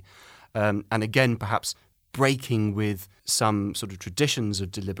democracy. And again, perhaps breaking with some sort of traditions of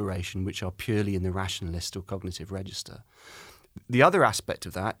deliberation which are purely in the rationalist or cognitive register. The other aspect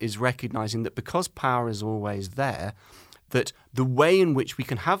of that is recognising that because power is always there, that the way in which we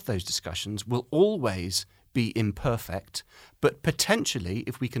can have those discussions will always be imperfect, but potentially,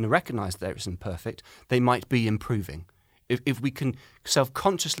 if we can recognise that it's imperfect, they might be improving. If we can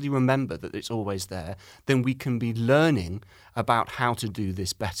self-consciously remember that it's always there, then we can be learning about how to do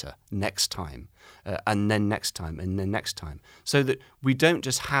this better next time, and then next time, and then next time, so that we don't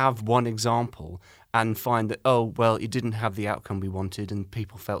just have one example and find that, it didn't have the outcome we wanted and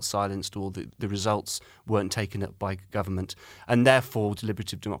people felt silenced, or the results weren't taken up by government, and therefore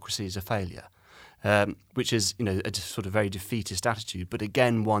deliberative democracy is a failure. Which is, a sort of very defeatist attitude, but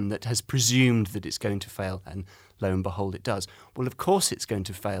again, one that has presumed that it's going to fail, and lo and behold, it does. Well, of course it's going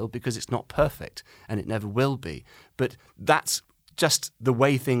to fail because it's not perfect, and it never will be. But that's just the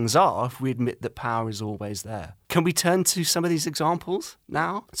way things are if we admit that power is always there. Can we turn to some of these examples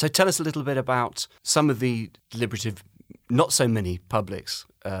now? So tell us a little bit about some of the deliberative, not so many publics,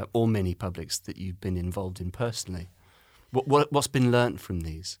 or many publics that you've been involved in personally. What's been learnt from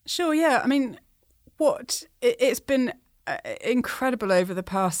these? Sure, yeah. I mean, it's been incredible over the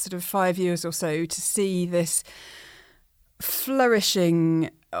past sort of 5 years or so to see this flourishing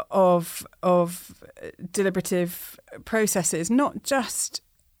of deliberative processes, not just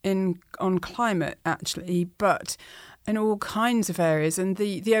on climate actually, but in all kinds of areas. And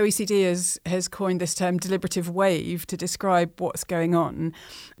the OECD has coined this term deliberative wave to describe what's going on.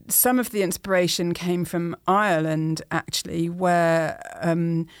 Some of the inspiration came from Ireland, actually, where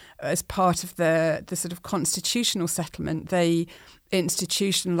as part of the sort of constitutional settlement, they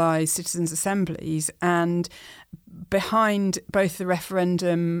institutionalised citizens' assemblies, and behind both the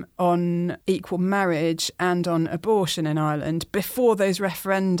referendum on equal marriage and on abortion in Ireland, before those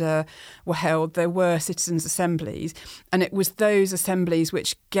referenda were held, there were citizens' assemblies. And it was those assemblies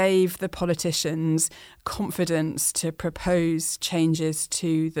which gave the politicians confidence to propose changes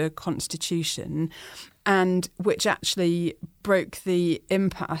to the constitution, and which actually broke the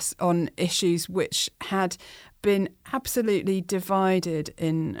impasse on issues which had been absolutely divided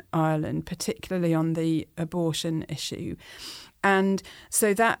in Ireland, particularly on the abortion issue. And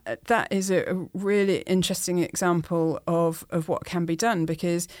so that is a really interesting example of what can be done,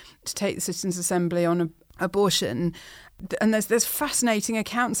 because to take the Citizens' Assembly on abortion, and there's fascinating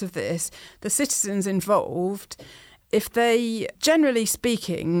accounts of this, the citizens involved, if they, generally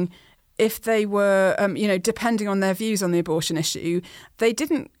speaking, if they were, depending on their views on the abortion issue, they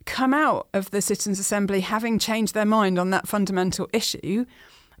didn't come out of the Citizens' Assembly having changed their mind on that fundamental issue,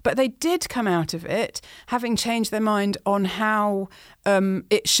 but they did come out of it having changed their mind on how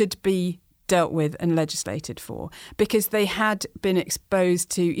it should be dealt with and legislated for, because they had been exposed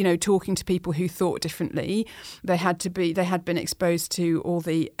to, talking to people who thought differently. They had been exposed to all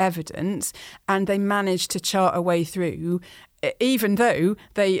the evidence, and they managed to chart a way through, even though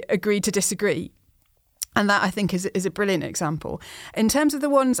they agreed to disagree. And that, I think, is a brilliant example. In terms of the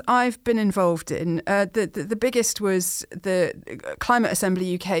ones I've been involved in, the biggest was the Climate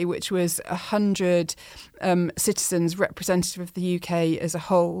Assembly UK, which was 100 citizens representative of the UK as a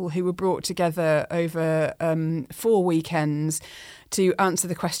whole, who were brought together over 4 weekends to answer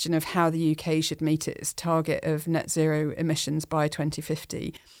the question of how the UK should meet its target of net zero emissions by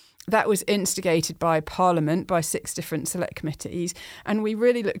 2050. That was instigated by Parliament, by 6 different select committees, and we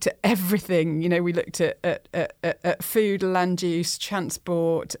really looked at everything. We looked at food, land use,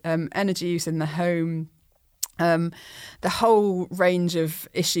 transport, energy use in the home, the whole range of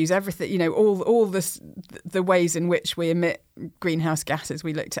issues, everything. All the ways in which we emit greenhouse gases.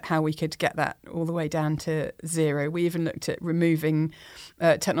 We looked at how we could get that all the way down to zero. We even looked at removing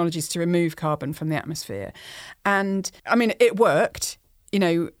technologies to remove carbon from the atmosphere, and it worked.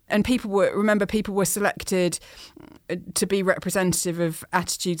 And people were selected to be representative of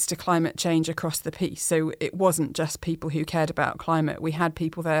attitudes to climate change across the piece. So it wasn't just people who cared about climate. We had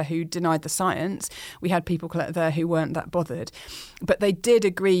people there who denied the science. We had people there who weren't that bothered. But they did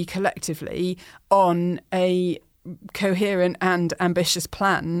agree collectively on a coherent and ambitious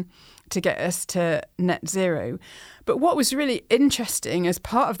plan to get us to net zero. But what was really interesting as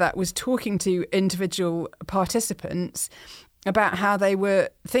part of that was talking to individual participants about how they were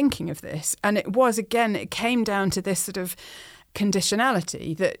thinking of this. And it came down to this sort of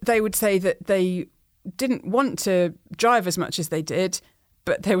conditionality, that they would say that they didn't want to drive as much as they did,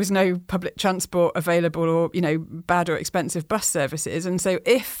 but there was no public transport available, or, bad or expensive bus services. And so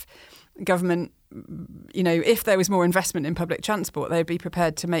if government, if there was more investment in public transport, they'd be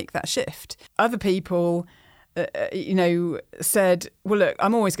prepared to make that shift. Other people said, well, look,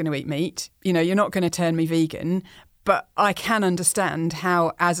 I'm always going to eat meat. You're not going to turn me vegan. But I can understand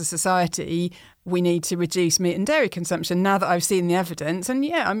how, as a society, we need to reduce meat and dairy consumption now that I've seen the evidence. And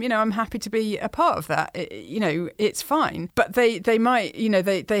I'm happy to be a part of that. It's fine. But they might,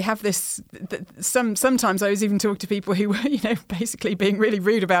 they have this. Sometimes I was even talking to people who were, basically being really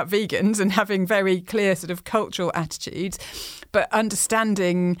rude about vegans and having very clear sort of cultural attitudes, but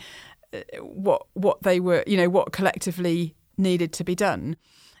understanding what they were, what collectively needed to be done.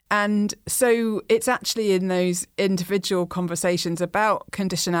 And so it's actually in those individual conversations about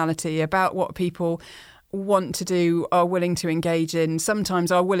conditionality, about what people want to do, are willing to engage in,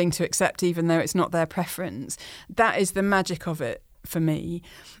 sometimes are willing to accept even though it's not their preference. That is the magic of it for me.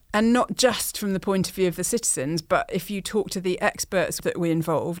 And not just from the point of view of the citizens, but if you talk to the experts that we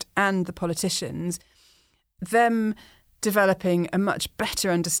involved and the politicians, them developing a much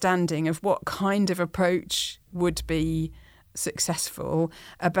better understanding of what kind of approach would be successful,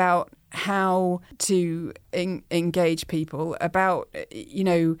 about how to engage people, about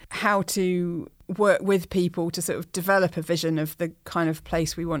how to work with people to sort of develop a vision of the kind of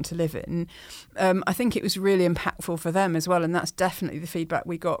place we want to live in. I think it was really impactful for them as well, and that's definitely the feedback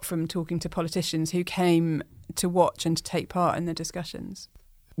we got from talking to politicians who came to watch and to take part in the discussions.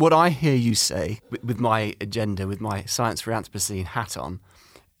 What I hear you say, with my agenda, with my Science for Anthropocene hat on,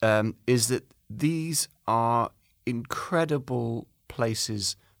 is that these are incredible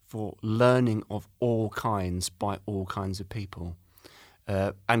places for learning of all kinds by all kinds of people,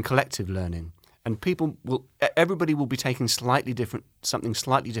 and collective learning. And everybody will be taking something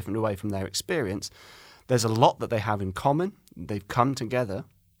slightly different away from their experience. There's a lot that they have in common. They've come together.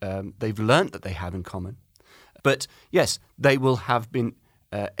 They've learnt that they have in common. But yes, they will have been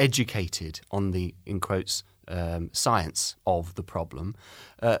educated on the, in quotes, science of the problem.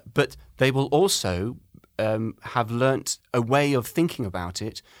 But they will also have learnt a way of thinking about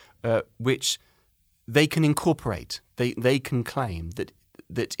it, which they can incorporate. They can claim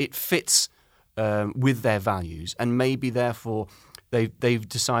that it fits with their values, and maybe therefore they've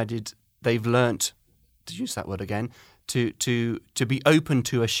decided, they've learnt, to use that word again, to be open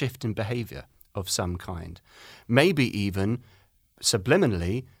to a shift in behaviour of some kind. Maybe even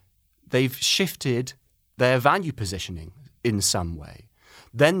subliminally they've shifted their value positioning in some way.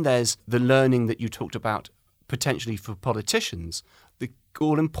 Then there's the learning that you talked about potentially for politicians, the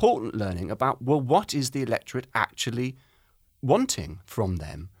all-important learning about, well, what is the electorate actually wanting from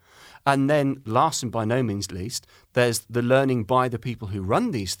them? And then last and by no means least, there's the learning by the people who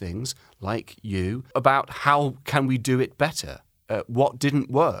run these things, like you, about how can we do it better? What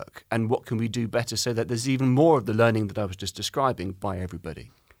didn't work and what can we do better, so that there's even more of the learning that I was just describing by everybody.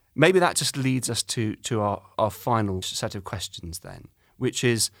 Maybe that just leads us to our final set of questions then, which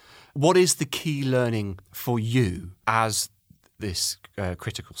is, what is the key learning for you as this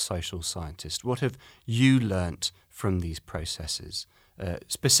critical social scientist? What have you learnt from these processes,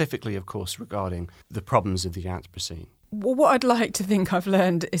 specifically, of course, regarding the problems of the Anthropocene? Well, what I'd like to think I've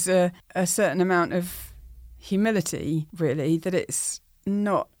learned is a certain amount of humility, really, that it's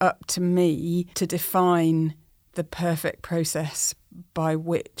not up to me to define the perfect process by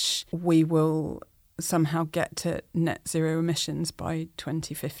which we will somehow get to net zero emissions by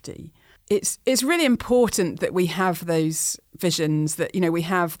 2050. It's really important that we have those visions, that, we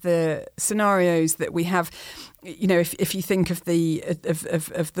have the scenarios, that we have, if you think of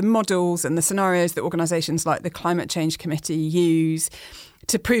the models and the scenarios that organisations like the Climate Change Committee use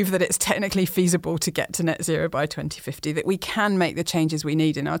to prove that it's technically feasible to get to net zero by 2050, that we can make the changes we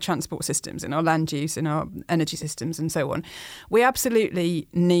need in our transport systems, in our land use, in our energy systems and so on. We absolutely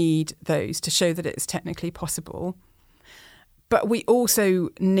need those to show that it's technically possible. But we also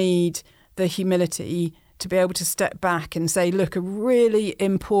need the humility to be able to step back and say, look, a really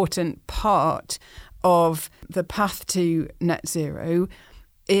important part of the path to net zero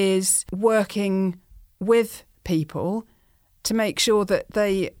is working with people to make sure that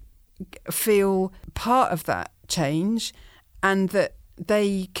they feel part of that change and that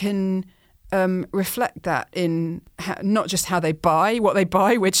they can reflect that in not just how they buy, what they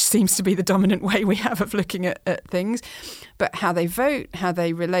buy, which seems to be the dominant way we have of looking at things, but how they vote, how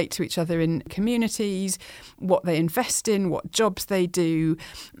they relate to each other in communities, what they invest in, what jobs they do,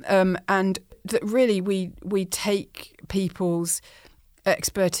 and that really we take people's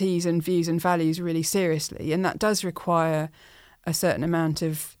expertise and views and values really seriously, and that does require a certain amount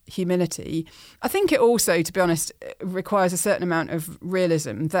of humility. I think it also, to be honest, requires a certain amount of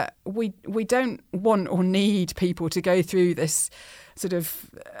realism, that we don't want or need people to go through this sort of,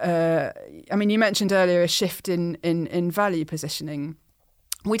 you mentioned earlier a shift in value positioning.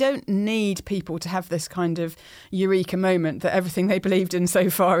 We don't need people to have this kind of eureka moment that everything they believed in so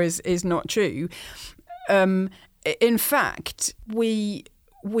far is not true. In fact, we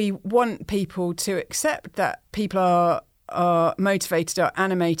want people to accept that people are motivated, are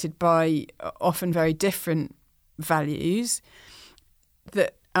animated by often very different values,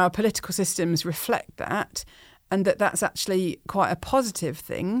 that our political systems reflect that, and that's actually quite a positive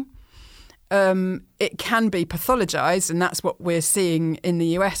thing. It can be pathologized, and that's what we're seeing in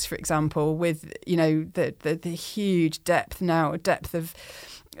the US, for example, with the huge depth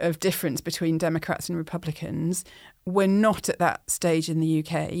of difference between Democrats and Republicans. We're not at that stage in the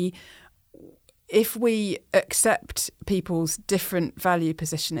UK. If we accept people's different value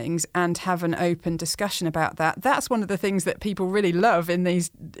positionings and have an open discussion about that, that's one of the things that people really love in these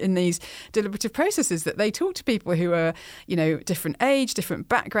deliberative processes, that they talk to people who are, different age, different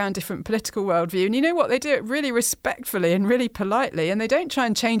background, different political worldview. And you know what? They do it really respectfully and really politely, and they don't try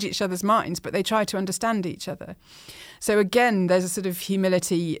and change each other's minds, but they try to understand each other. So again, there's a sort of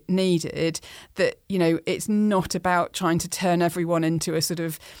humility needed, that, it's not about trying to turn everyone into a sort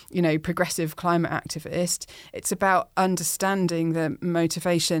of, progressive climate activist. It's about understanding the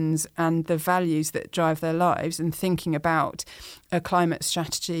motivations and the values that drive their lives, and thinking about a climate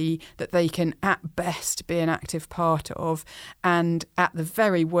strategy that they can at best be an active part of, and at the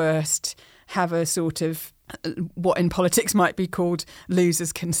very worst have a sort of what in politics might be called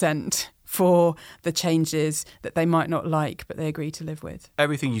losers' consent for the changes that they might not like, but they agree to live with.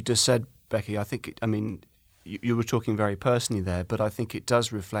 Everything you just said, Becky, I think, you were talking very personally there, but I think it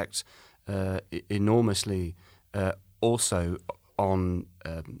does reflect enormously also on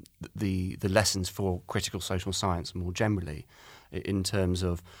the lessons for critical social science more generally, in terms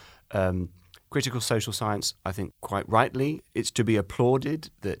of critical social science. I think quite rightly, it's to be applauded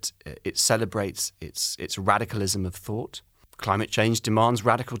that it celebrates its radicalism of thought. Climate change demands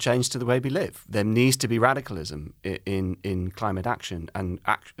radical change to the way we live. There needs to be radicalism in climate action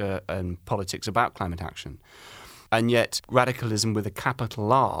and politics about climate action. And yet radicalism with a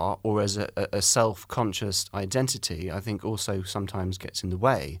capital R, or as a self-conscious identity, I think also sometimes gets in the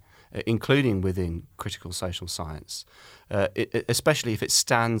way, including within critical social science, especially if it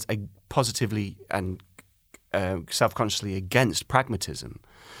stands positively and self-consciously against pragmatism.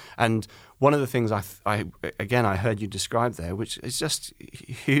 And one of the things I heard you describe there, which is just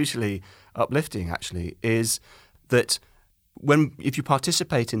hugely uplifting actually, is that if you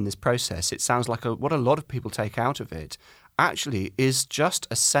participate in this process, it sounds like what a lot of people take out of it actually is just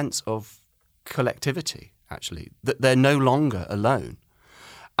a sense of collectivity, actually, that they're no longer alone.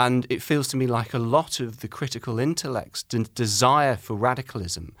 And it feels to me like a lot of the critical intellect's desire for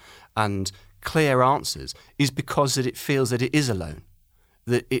radicalism and clear answers is because that it feels that it is alone,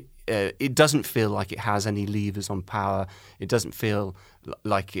 that it doesn't feel like it has any levers on power. It doesn't feel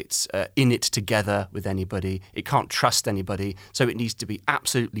like it's in it together with anybody. It can't trust anybody. So it needs to be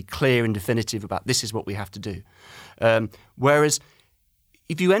absolutely clear and definitive about this is what we have to do. Whereas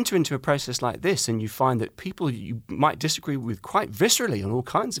if you enter into a process like this and you find that people you might disagree with quite viscerally on all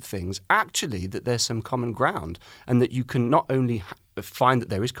kinds of things, actually that there's some common ground, and that you can not only find that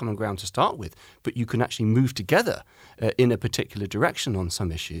there is common ground to start with, but you can actually move together in a particular direction on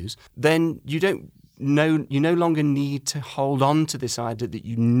some issues, then you no longer need to hold on to this idea that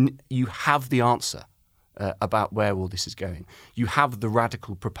you have the answer about where all this is going. You have the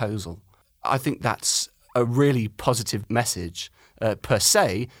radical proposal. I think that's a really positive message per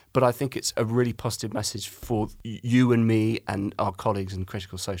se, but I think it's a really positive message for you and me and our colleagues in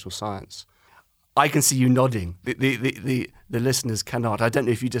critical social science. I can see you nodding. The listeners cannot. I don't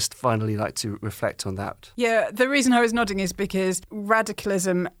know if you just finally like to reflect on that. Yeah, the reason I was nodding is because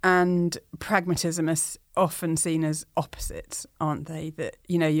radicalism and pragmatism are often seen as opposites, aren't they? That,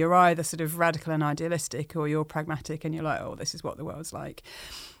 you're either sort of radical and idealistic, or you're pragmatic and you're like, oh, this is what the world's like.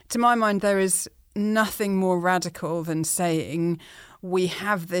 To my mind, there is nothing more radical than saying we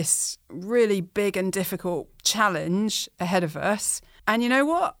have this really big and difficult challenge ahead of us. And you know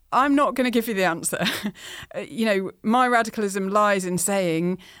what? I'm not going to give you the answer. My radicalism lies in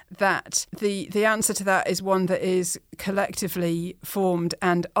saying that the answer to that is one that is collectively formed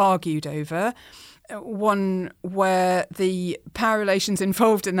and argued over, one where the power relations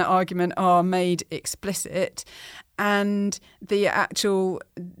involved in that argument are made explicit, and the actual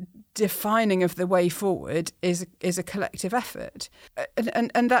defining of the way forward is a collective effort.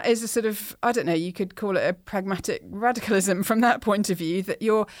 And that is a sort of, I don't know, you could call it a pragmatic radicalism from that point of view, that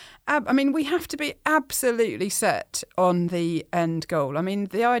we have to be absolutely set on the end goal. I mean,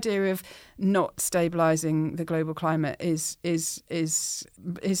 the idea of not stabilising the global climate is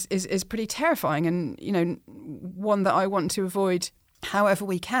pretty terrifying, and, one that I want to avoid however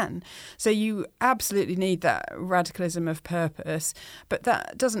we can. So you absolutely need that radicalism of purpose, but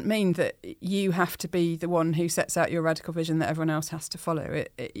that doesn't mean that you have to be the one who sets out your radical vision that everyone else has to follow.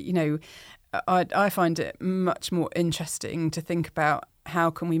 I find it much more interesting to think about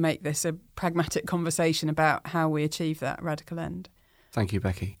how can we make this a pragmatic conversation about how we achieve that radical end. Thank you,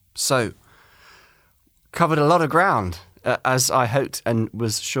 Becky. So, covered a lot of ground, as I hoped and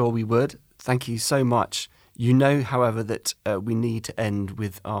was sure we would. Thank you so much. You know, however, that we need to end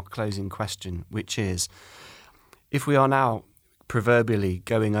with our closing question, which is, if we are now proverbially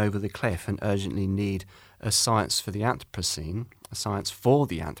going over the cliff and urgently need a science for the Anthropocene, a science for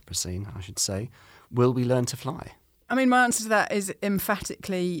the Anthropocene, I should say, will we learn to fly? I mean, my answer to that is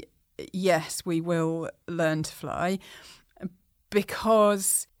emphatically yes, we will learn to fly,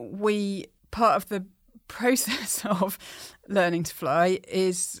 because part of the process of learning to fly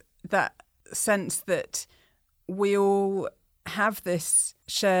is that sense that we all have this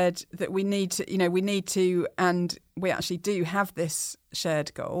shared, that we need to, and we actually do have this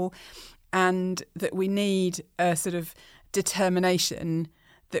shared goal, and that we need a sort of determination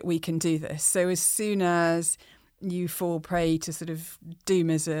that we can do this. So as soon as you fall prey to sort of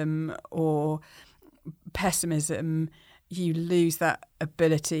doomism or pessimism, you lose that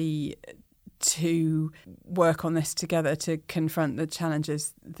ability to work on this together, to confront the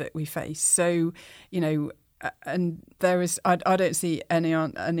challenges that we face. So, and there is, I don't see any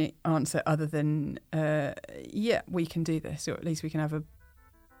answer other than, we can do this, or at least we can have a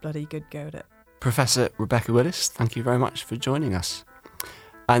bloody good go at it. Professor Rebecca Willis, thank you very much for joining us.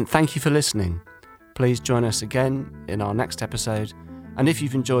 And thank you for listening. Please join us again in our next episode. And if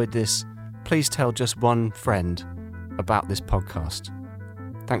you've enjoyed this, please tell just one friend about this podcast.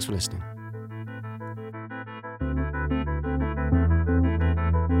 Thanks for listening.